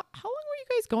 how long were you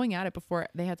guys going at it before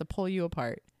they had to pull you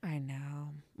apart? I know.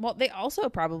 Well, they also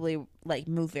probably like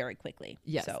move very quickly.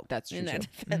 Yes, so that's true. In that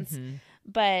defense.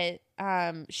 But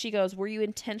she goes, were you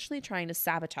intentionally trying to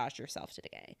sabotage yourself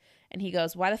today? And he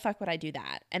goes, why the fuck would I do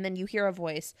that? And then you hear a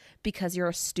voice, because you're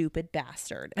a stupid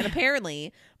bastard. And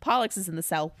apparently Pollux is in the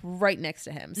cell right next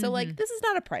to him. So like, this is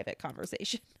not a private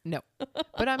conversation. No.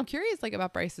 But I'm curious like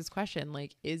about Bryce's question.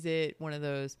 Like, is it one of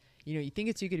those, you think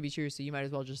it's too good to be true, so you might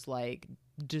as well just like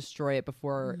destroy it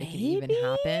before it can even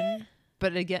happen?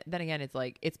 But then again, it's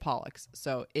like, it's Pollux,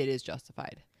 so it is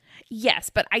justified. Yes,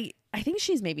 but I think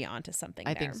she's maybe onto something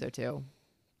I think so too.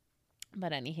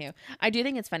 But anywho, I do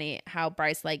think it's funny how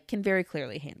Bryce like can very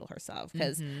clearly handle herself,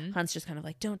 because Hunt's just kind of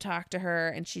like, don't talk to her.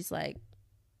 And she's like,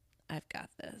 I've got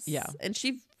this. Yeah. And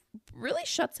she really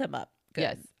shuts him up. Good.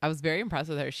 Yes. I was very impressed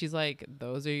with her. She's like,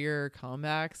 those are your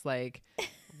comebacks. Like,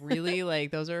 really?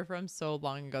 Like, those are from so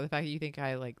long ago. The fact that you think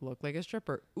I like look like a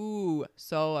stripper. Ooh,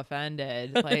 so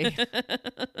offended. Like,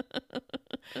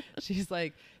 she's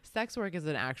like, sex work is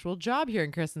an actual job here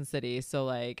in Crescent City. So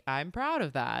like, I'm proud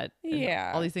of that. Yeah.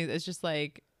 And all these things. It's just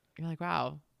like, you're like,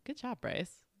 wow, good job,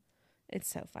 Bryce. It's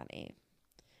so funny.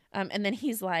 And then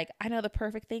he's like, I know the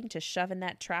perfect thing to shove in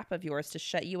that trap of yours to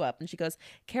shut you up. And she goes,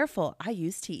 careful, I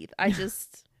use teeth. I'm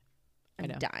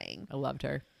dying. I loved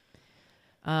her.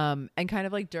 And kind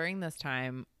of like during this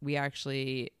time, we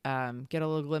actually get a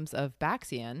little glimpse of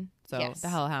Baxian. So the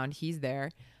Hellhound, he's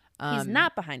there. He's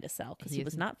not behind a cell because he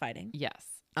was not fighting. Yes.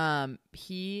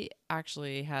 He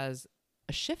actually has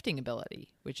a shifting ability,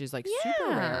 which is like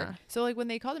super rare. So like when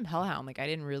they called him Hellhound, like I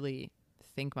didn't really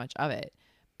think much of it.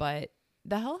 But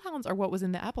the Hellhounds are what was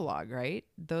in the epilogue, right?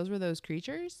 Those were those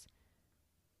creatures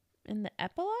in the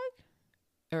epilogue,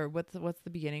 or what's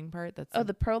the beginning part? That's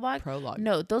the prologue.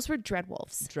 No, those were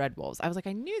Dreadwolves. I was like,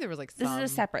 I knew there was like this is a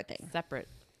separate thing, separate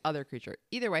other creature.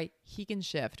 Either way, he can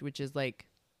shift, which is like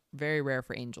very rare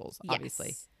for angels,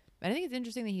 obviously. But I think it's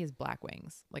interesting that he has black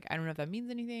wings. Like I don't know if that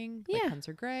means anything. Like Hunt's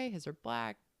are gray, his are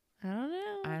black. I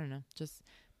don't know. Just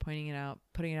pointing it out,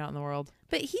 putting it out in the world.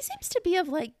 But he seems to be of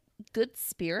like good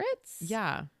spirits.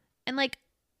 Yeah. And like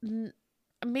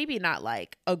maybe not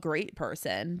like a great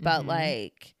person, but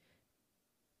like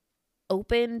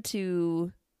open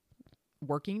to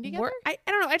working together. I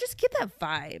don't know. I just get that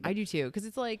vibe. I do too. Because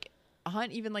it's like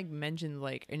Hunt even like mentioned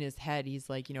like in his head, he's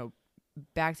like,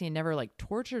 Baxian never like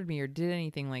tortured me or did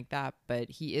anything like that, but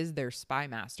he is their spy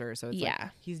master. So it's like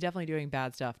he's definitely doing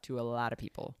bad stuff to a lot of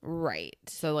people. Right.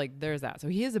 So like there's that. So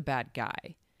he is a bad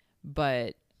guy,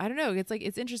 but I don't know. It's like,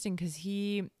 it's interesting because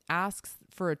he asks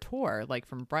for a tour, like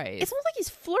from Bryce. It's almost like he's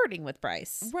flirting with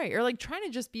Bryce. Right. Or like trying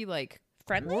to just be like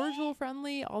friendly, cordial,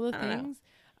 friendly, all the things.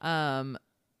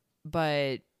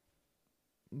 But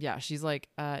yeah, she's like,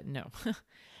 no.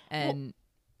 And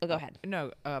go ahead.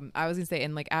 No, I was gonna say,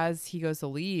 and like as he goes to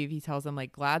leave, he tells them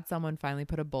like, glad someone finally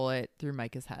put a bullet through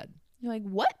Micah's head. You're like,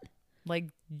 what? Like,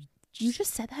 you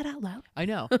just said that out loud? I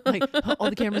know. Like all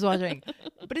the cameras watching.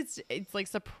 But it's like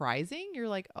surprising. You're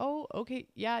like, oh, okay,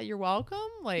 yeah, you're welcome.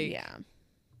 Like, yeah.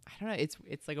 I don't know.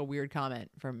 It's like a weird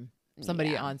comment from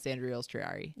somebody on Sandriel's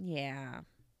Triari. Yeah.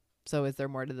 So is there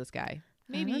more to this guy?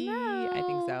 Maybe. I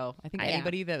think so. I think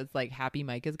anybody that was like happy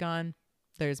Mike is gone,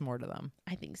 there's more to them.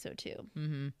 I think so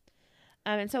too.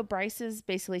 And so Bryce is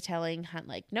basically telling Hunt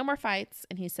like, no more fights.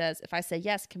 And he says, if I say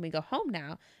yes, can we go home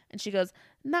now? And she goes,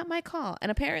 not my call.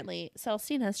 And apparently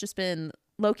Celestina has just been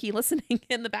low-key listening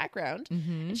in the background.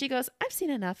 And she goes, I've seen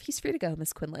enough. He's free to go,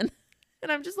 Miss Quinlan.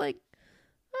 And I'm just like,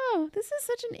 oh, this is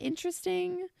such an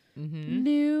interesting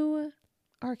new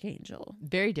archangel.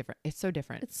 Very different. It's so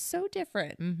different. It's so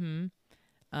different.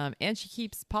 And she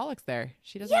keeps Pollux there.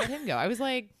 She doesn't let him go. I was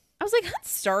like, Hunt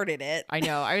started it. I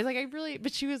know. I was like,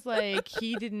 but she was like,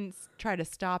 he didn't try to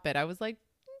stop it. I was like,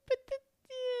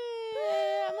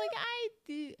 I'm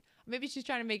like, maybe she's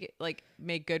trying to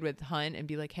make good with Hunt and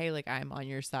be like, hey, like I'm on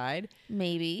your side.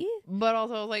 Maybe. But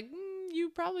also like, you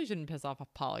probably shouldn't piss off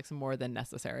Pollux more than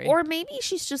necessary. Or maybe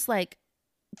she's just like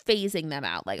phasing them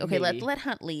out. Like, okay, Maybe. let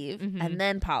Hunt leave Mhm. and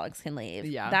then Pollux can leave.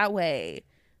 Yeah. That way,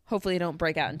 hopefully, they don't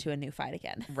break out into a new fight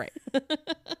again. Right.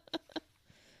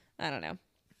 I don't know.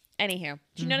 Anywho,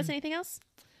 did you notice anything else?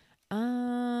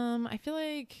 I feel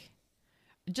like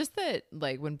just that,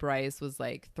 like, when Bryce was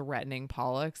like threatening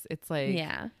Pollux, it's like,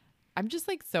 Yeah. I'm just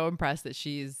like so impressed that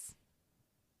she's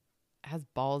as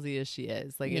ballsy as she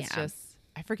is. Like, it's just,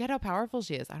 I forget how powerful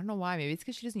she is. I don't know why. Maybe it's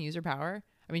because she doesn't use her power.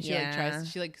 I mean, she like tries,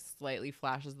 she like slightly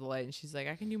flashes the light and she's like,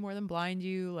 I can do more than blind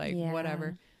you, like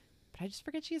whatever. But I just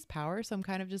forget she has power. So I'm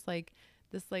kind of just like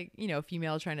this, like, you know,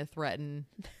 female trying to threaten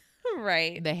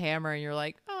right the Hammer, and you're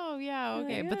like, oh yeah,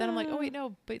 okay. But then I'm like, oh wait,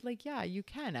 no, but like, yeah, you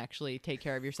can actually take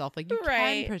care of yourself. Like, you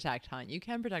can protect Hunt. You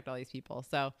can protect all these people.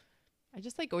 So I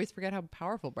just like always forget how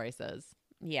powerful Bryce is.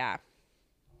 Yeah.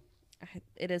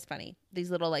 It is funny.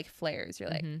 These little like flares. You're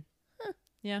like, huh.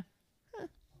 Yeah. Huh.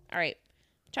 All right.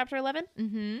 Chapter 11.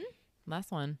 Mm-hmm.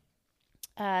 Last one.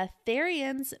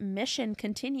 Therion's mission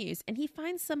continues and he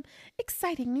finds some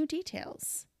exciting new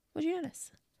details. What'd you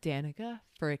notice? Danica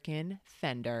frickin'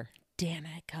 Fender.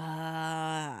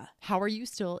 Danica. How are you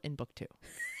still in book 2?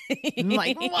 I'm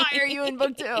like, why are you in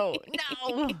book 2?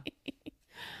 No.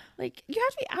 Like, you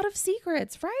have to be out of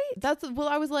secrets, right? That's, well,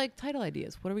 I was like, title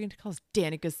ideas. What are we going to call this?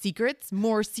 Danica's Secrets?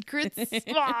 More secrets?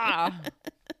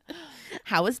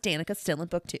 How is Danica still in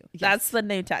book 2? Yes. That's the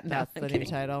new title. That's the new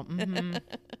title. Mm-hmm.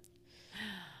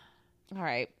 All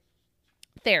right.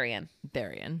 Therion.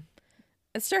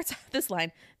 It starts with this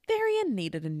line. Therion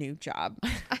needed a new job.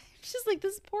 Just like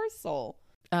this poor soul.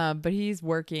 But he's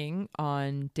working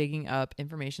on digging up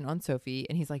information on Sophie,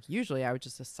 and he's like, usually I would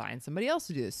just assign somebody else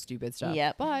to do this stupid stuff.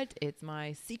 Yep. But it's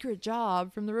my secret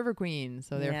job from the River Queen,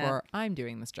 so therefore I'm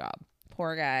doing this job.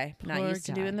 Poor guy. Not used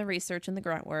to doing the research and the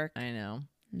grunt work. I know.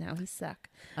 Now he's stuck.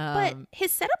 But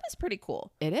his setup is pretty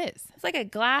cool. It is. It's like a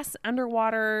glass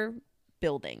underwater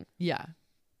building. Yeah.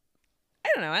 I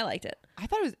don't know. I liked it. I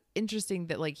thought it was interesting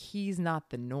that, like, he's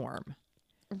not the norm.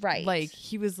 Right. Like,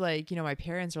 he was like, you know, my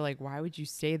parents are like, why would you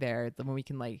stay there when we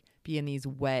can, like, be in these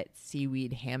wet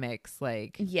seaweed hammocks,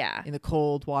 like, in the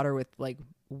cold water with, like,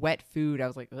 wet food. I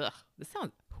was like, ugh, this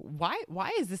sounds,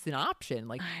 why is this an option?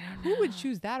 Like, who would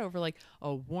choose that over, like,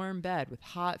 a warm bed with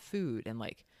hot food and,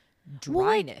 like,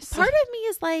 dryness? Well, like, part of me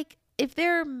is like, if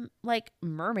they're like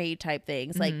mermaid type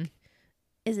things, like,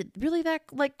 is it really that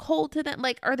like cold to them?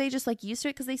 Like, are they just like used to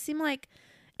it? Because they seem like,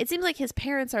 it seems like his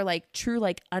parents are like true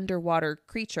like underwater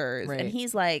creatures, and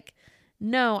he's like,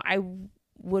 no, I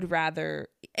would rather.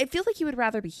 It feels like he would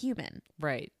rather be human,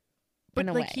 right? But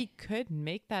like he could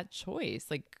make that choice.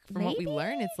 Like from what we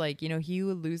learn, it's like, you know, he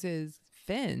would lose his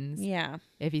fins,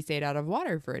 if he stayed out of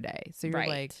water for a day. So you're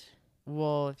like,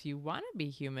 well, if you want to be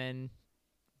human,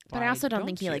 but I also don't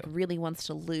think he like really wants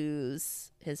to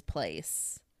lose his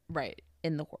place,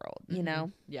 in the world, you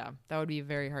know? Yeah, that would be a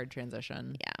very hard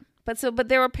transition. Yeah. But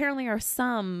there apparently are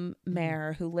some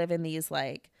Mare who live in these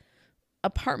like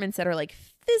apartments that are like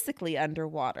physically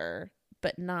underwater,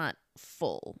 but not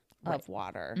full of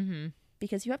water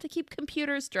because you have to keep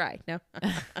computers dry. No.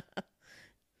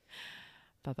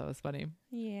 Thought that was funny.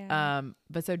 Yeah.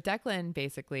 But so Declan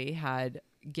basically had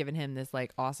given him this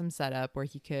like awesome setup where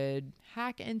he could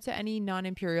hack into any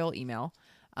non-imperial email.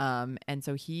 And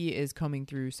so he is combing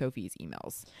through Sophie's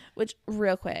emails. Which,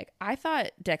 real quick, I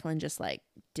thought Declan just like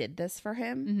did this for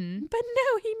him, but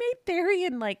no, he made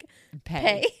Therion like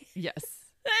pay. Yes,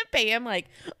 pay him like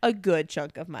a good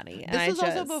chunk of money. This was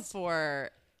also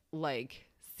before like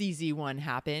CZ1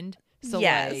 happened, so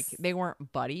like they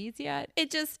weren't buddies yet.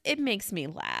 It makes me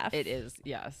laugh. It is,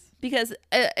 yes, because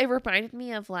it reminded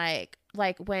me of like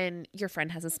when your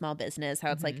friend has a small business,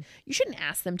 how it's like you shouldn't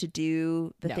ask them to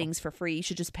do the things for free. You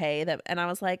should just pay them. And I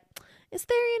was like, is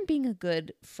Therion being a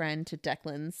good friend to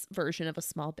Declan's version of a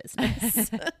small business?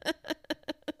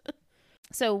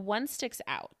 So one sticks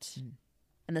out,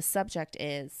 and the subject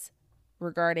is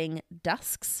regarding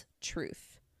Dusk's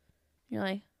truth. You're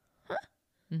like, huh?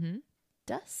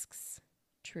 Dusk's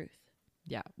truth.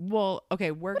 Yeah. Well,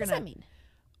 okay, what does that mean?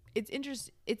 It's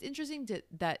interesting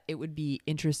that it would be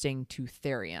interesting to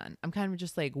Therion. I'm kind of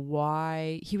just like,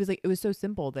 why? He was like, it was so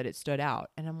simple that it stood out.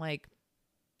 And I'm like,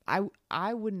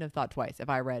 I wouldn't have thought twice if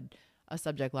I read a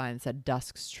subject line that said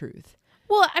Dusk's truth.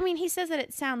 Well, I mean, he says that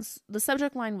the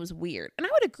subject line was weird. And I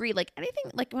would agree, like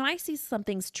anything, like when I see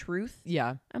something's truth,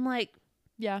 I'm like,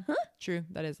 yeah, huh? True.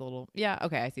 That is a little, yeah,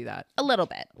 okay, I see that. A little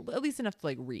bit. At least enough to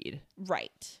like read.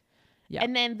 Right. Yeah.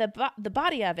 And then the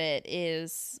body of it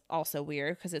is also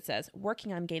weird because it says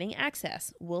working on gaining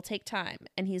access will take time.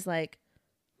 And he's like,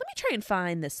 let me try and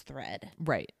find this thread.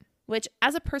 Right. Which,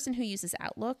 as a person who uses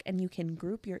Outlook and you can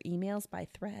group your emails by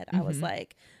thread, I was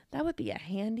like, that would be a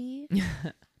handy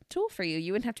tool for you.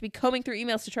 You wouldn't have to be combing through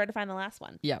emails to try to find the last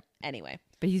one. Yep. Anyway.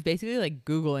 But he's basically like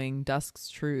Googling Dusk's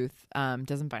truth.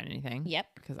 Doesn't find anything. Yep.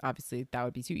 Because obviously that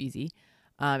would be too easy.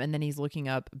 And then he's looking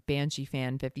up Banshee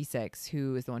Fan 56,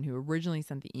 who is the one who originally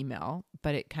sent the email.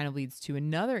 But it kind of leads to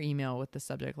another email with the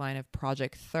subject line of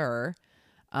Project Thur.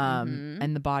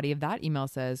 And the body of that email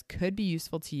says, could be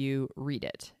useful to you, read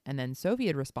it. And then Sophie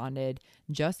had responded,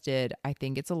 just did, I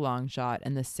think it's a long shot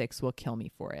and the 6 will kill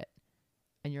me for it.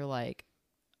 And you're like,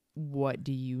 what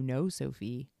do you know,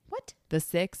 Sophie? What? The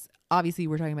 6, obviously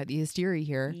we're talking about the hysteria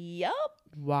here. Yup.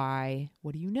 Why?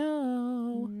 What do you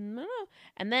know? No.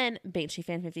 And then Banshee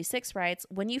Fan 56 writes,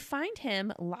 when you find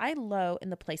him, lie low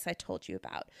in the place I told you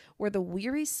about, where the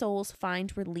weary souls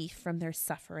find relief from their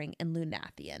suffering in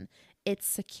Lunathian. It's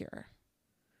secure.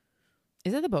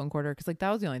 Is it the bone quarter? Because like that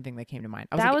was the only thing that came to mind.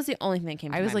 That was the only thing that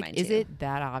came to mind. I was like, is it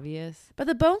that obvious? But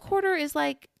the bone quarter is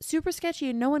like super sketchy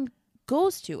and no one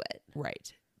goes to it.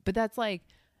 Right. But that's like,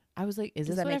 I was like, is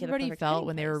this what everybody felt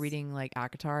when they were reading like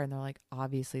ACOTAR and they're like,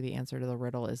 obviously the answer to the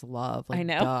riddle is love. Like, I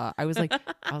know. Duh. I was like,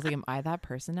 am I that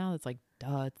person now? That's like,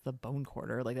 duh, it's the bone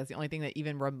quarter. Like that's the only thing that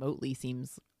even remotely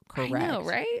seems correct. I know,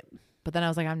 right? But then I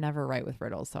was like, I'm never right with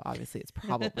riddles. So obviously it's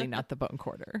probably not the bone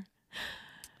quarter.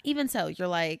 Even so, you're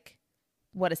like,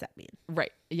 what does that mean?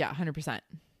 Right. Yeah, 100%.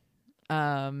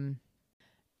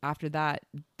 After that,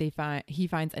 he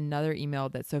finds another email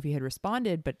that Sophie had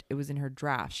responded, but it was in her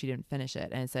draft. She didn't finish it.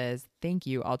 And it says, thank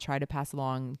you. I'll try to pass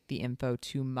along the info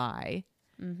to Mai.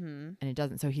 And it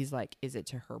doesn't. So he's like, is it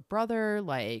to her brother?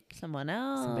 Like somebody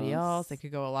else? It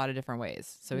could go a lot of different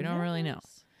ways. So we don't really know.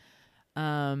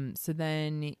 So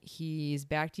then he's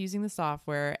back to using the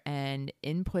software and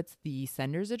inputs the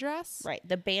sender's address. Right.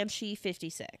 The Banshee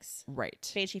 56.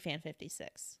 Right. Banshee Fan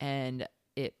 56. And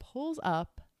it pulls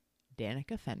up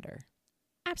Danica Fender.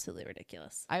 Absolutely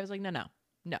ridiculous. I was like, no.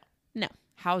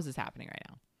 How is this happening right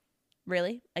now?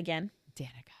 Really? Again?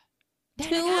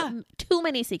 Danica. Too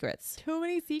many secrets. Too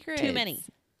many.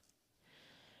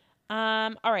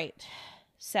 All right.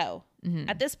 So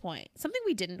at this point, something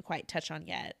we didn't quite touch on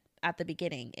yet at the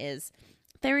beginning is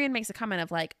Therian makes a comment of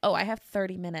like, oh, I have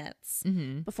 30 minutes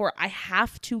before I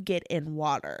have to get in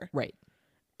water. Right.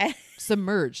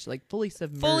 Submerged, like fully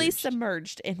submerged. Fully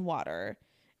submerged in water.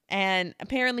 And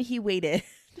apparently he waited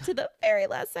to the very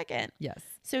last second. Yes.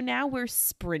 So now we're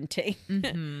sprinting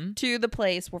to the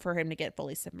place for him to get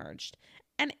fully submerged.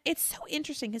 And it's so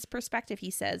interesting. His perspective, he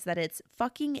says that it's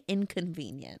fucking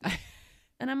inconvenient.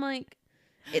 And I'm like,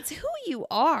 it's who you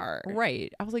are.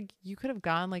 Right. I was like, you could have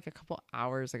gone like a couple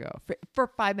hours ago for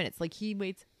 5 minutes. Like he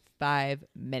waits 5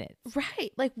 minutes.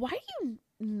 Right. Like, why do you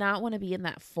not want to be in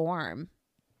that form?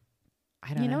 I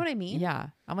don't know. You know what I mean? Yeah.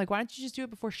 I'm like, why don't you just do it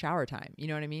before shower time? You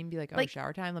know what I mean? Be like, oh, like,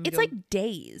 shower time. Let me It's go. like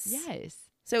days. Yes.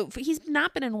 So he's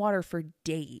not been in water for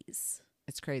days.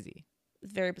 It's crazy.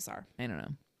 It's very bizarre. I don't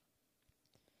know.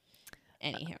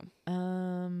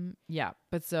 Anywho. Yeah.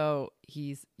 But so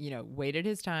he's, waited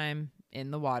his time in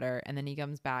the water and then he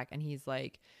comes back and he's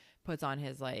like, puts on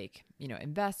his like,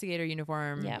 investigator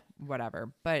uniform,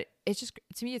 whatever. But it's just,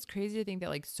 to me, it's crazy to think that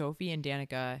like Sophie and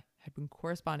Danica had been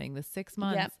corresponding the 6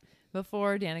 months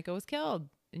before Danica was killed.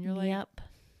 And you're like,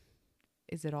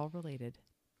 is it all related?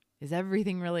 Is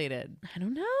everything related? I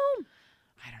don't know.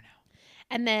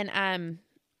 And then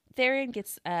Therian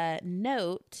gets a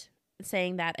note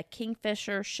saying that a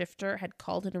Kingfisher shifter had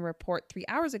called in a report 3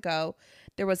 hours ago.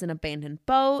 There was an abandoned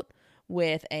boat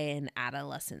with an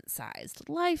adolescent-sized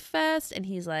life vest. And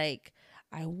he's like,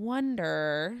 I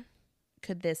wonder,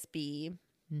 could this be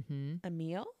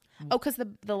Emil? Oh, because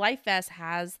the life vest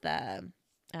has the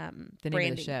name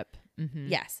branding. of the ship.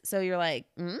 Yes. So you're like,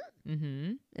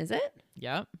 is it?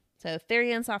 Yep. So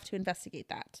Therian's off to investigate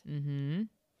that.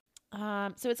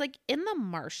 Mm-hmm. So it's like in the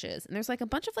marshes, and there's like a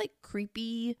bunch of like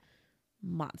creepy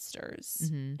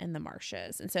monsters in the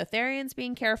marshes. And so Therian's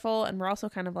being careful, and we're also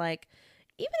kind of like,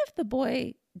 even if the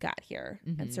boy got here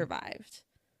and survived,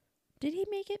 did he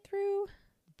make it through?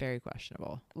 Very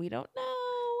questionable. We don't know.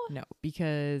 No,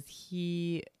 because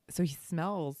he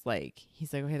smells like,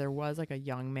 he's like, okay, there was like a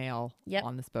young male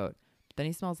on this boat. But then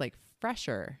he smells like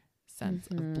fresher scents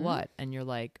of blood. And you're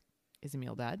like, is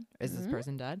Emil dead? Is this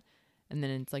person dead? And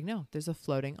then it's like, no, there's a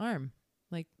floating arm.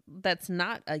 Like, that's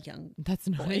not a young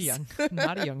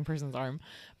not a young person's arm,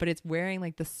 but it's wearing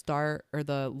like the star or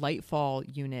the Lightfall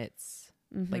unit's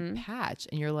like patch.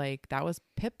 And you're like, that was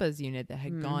Pippa's unit that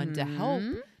had gone to help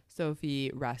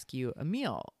Sophie rescue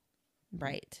Emil.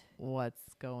 Right. What's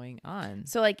going on?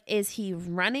 So like, is he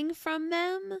running from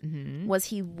them? Was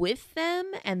he with them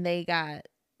and they got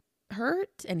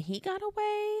hurt and he got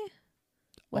away?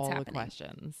 What's happening? The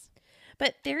questions.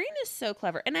 But Therian is so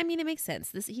clever. And I mean, it makes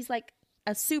sense. He's like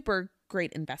a super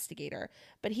great investigator,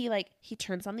 but he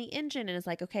turns on the engine and is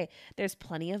like, okay, there's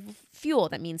plenty of fuel.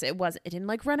 That means it didn't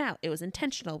like run out. It was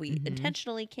intentional. We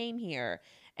intentionally came here.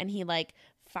 And he like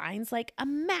finds like a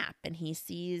map and he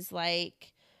sees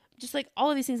like just like all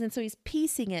of these things. And so he's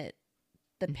piecing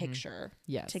the picture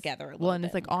together. And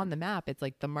it's like more on the map, it's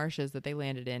like the marshes that they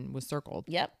landed in was circled.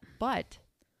 Yep. But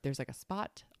there's like a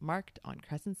spot marked on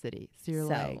Crescent City. So you're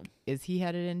like, is he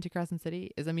headed into Crescent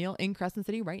City? Is Emil in Crescent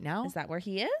City right now? Is that where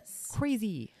he is?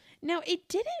 Crazy. Now, it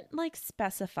didn't like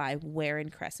specify where in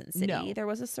Crescent City there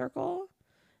was a circle.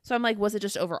 So I'm like, was it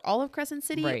just over all of Crescent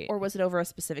City? Right. Or was it over a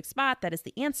specific spot? That is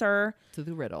the answer to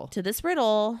the riddle. To this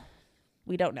riddle.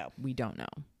 We don't know.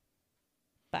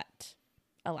 But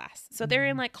alas. So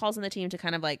Therian like calls in the team to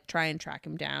kind of like try and track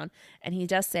him down. And he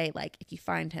does say like, if you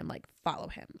find him, like follow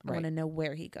him. I want to know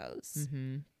where he goes.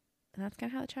 And that's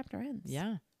kind of how the chapter ends.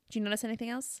 Yeah. Did you notice anything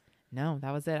else? No,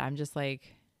 that was it. I'm just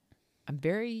like, I'm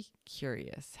very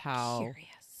curious how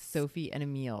Sophie and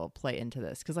Emil play into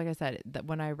this. Because like I said, that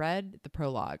when I read the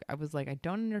prologue, I was like, I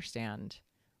don't understand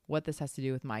what this has to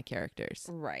do with my characters.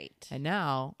 Right. And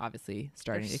now, obviously,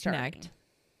 starting to connect.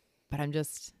 But I'm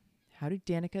just... How do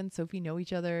Danica and Sophie know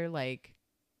each other? Like,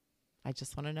 I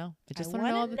just want to know. I just want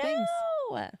to know all the things.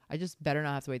 I just better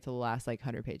not have to wait till the last like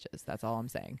 100 pages. That's all I'm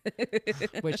saying.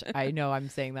 Which I know I'm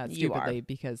saying that stupidly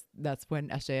because that's when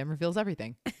SJM reveals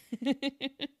everything.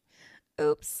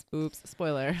 Oops.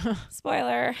 Spoiler.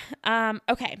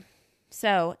 Okay.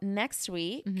 So next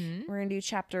week we're gonna do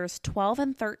chapters 12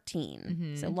 and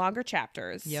 13. So longer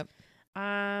chapters. Yep.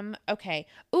 Okay.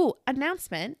 Ooh,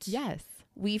 announcement. Yes.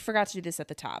 We forgot to do this at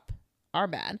the top. Our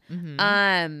bad.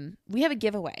 We have a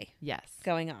giveaway. Yes.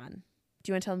 Going on. Do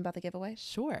you want to tell them about the giveaway?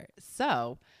 Sure.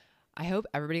 So I hope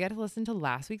everybody got to listen to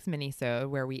last week's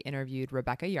mini-sode where we interviewed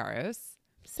Rebecca Yaros.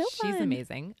 So fun. She's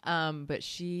amazing. But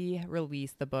she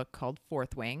released the book called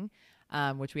Fourth Wing,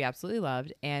 which we absolutely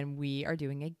loved. And we are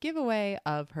doing a giveaway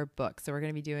of her book. So we're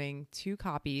going to be doing 2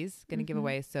 copies, going to give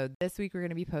away. So this week we're going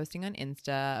to be posting on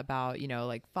Insta about,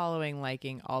 like following,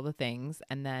 liking, all the things.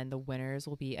 And then the winners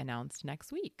will be announced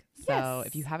next week. So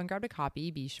if you haven't grabbed a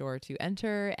copy, be sure to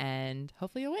enter and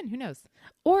hopefully you'll win. Who knows?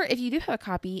 Or if you do have a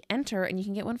copy, enter and you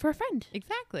can get one for a friend.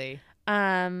 Exactly.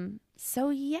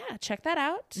 So yeah, check that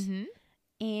out.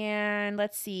 And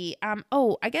let's see.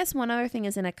 I guess one other thing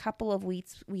is in a couple of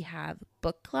weeks, we have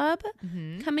book club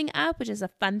coming up, which is a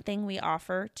fun thing we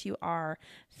offer to our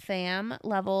fam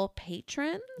level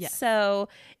patrons. Yes. So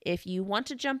if you want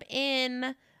to jump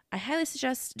in, I highly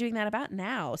suggest doing that about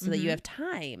now so that you have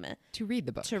time to read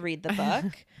the book. But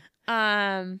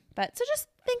so just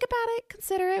think about it,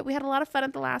 consider it. We had a lot of fun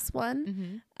at the last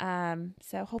one.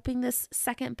 So hoping this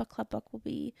second book club book will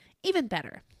be even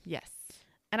better. Yes.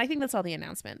 And I think that's all the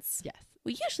announcements. Yes.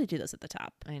 We usually do those at the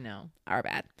top. I know. Our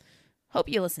bad. Hope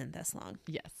you listened this long.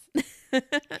 Yes.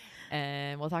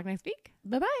 And we'll talk next week.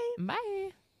 Bye-bye.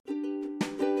 Bye.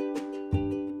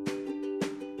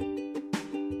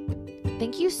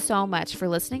 Thank you so much for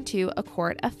listening to A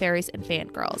Court of Fairies and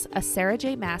Fangirls, a Sarah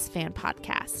J. Maas fan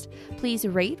podcast. Please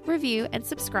rate, review, and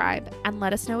subscribe, and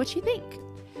let us know what you think.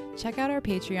 Check out our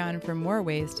Patreon for more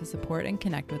ways to support and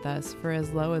connect with us for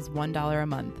as low as $1 a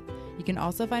month. You can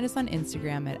also find us on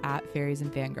Instagram at Fairies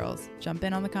and Fangirls. Jump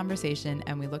in on the conversation,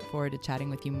 and we look forward to chatting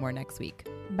with you more next week.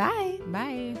 Bye.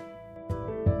 Bye.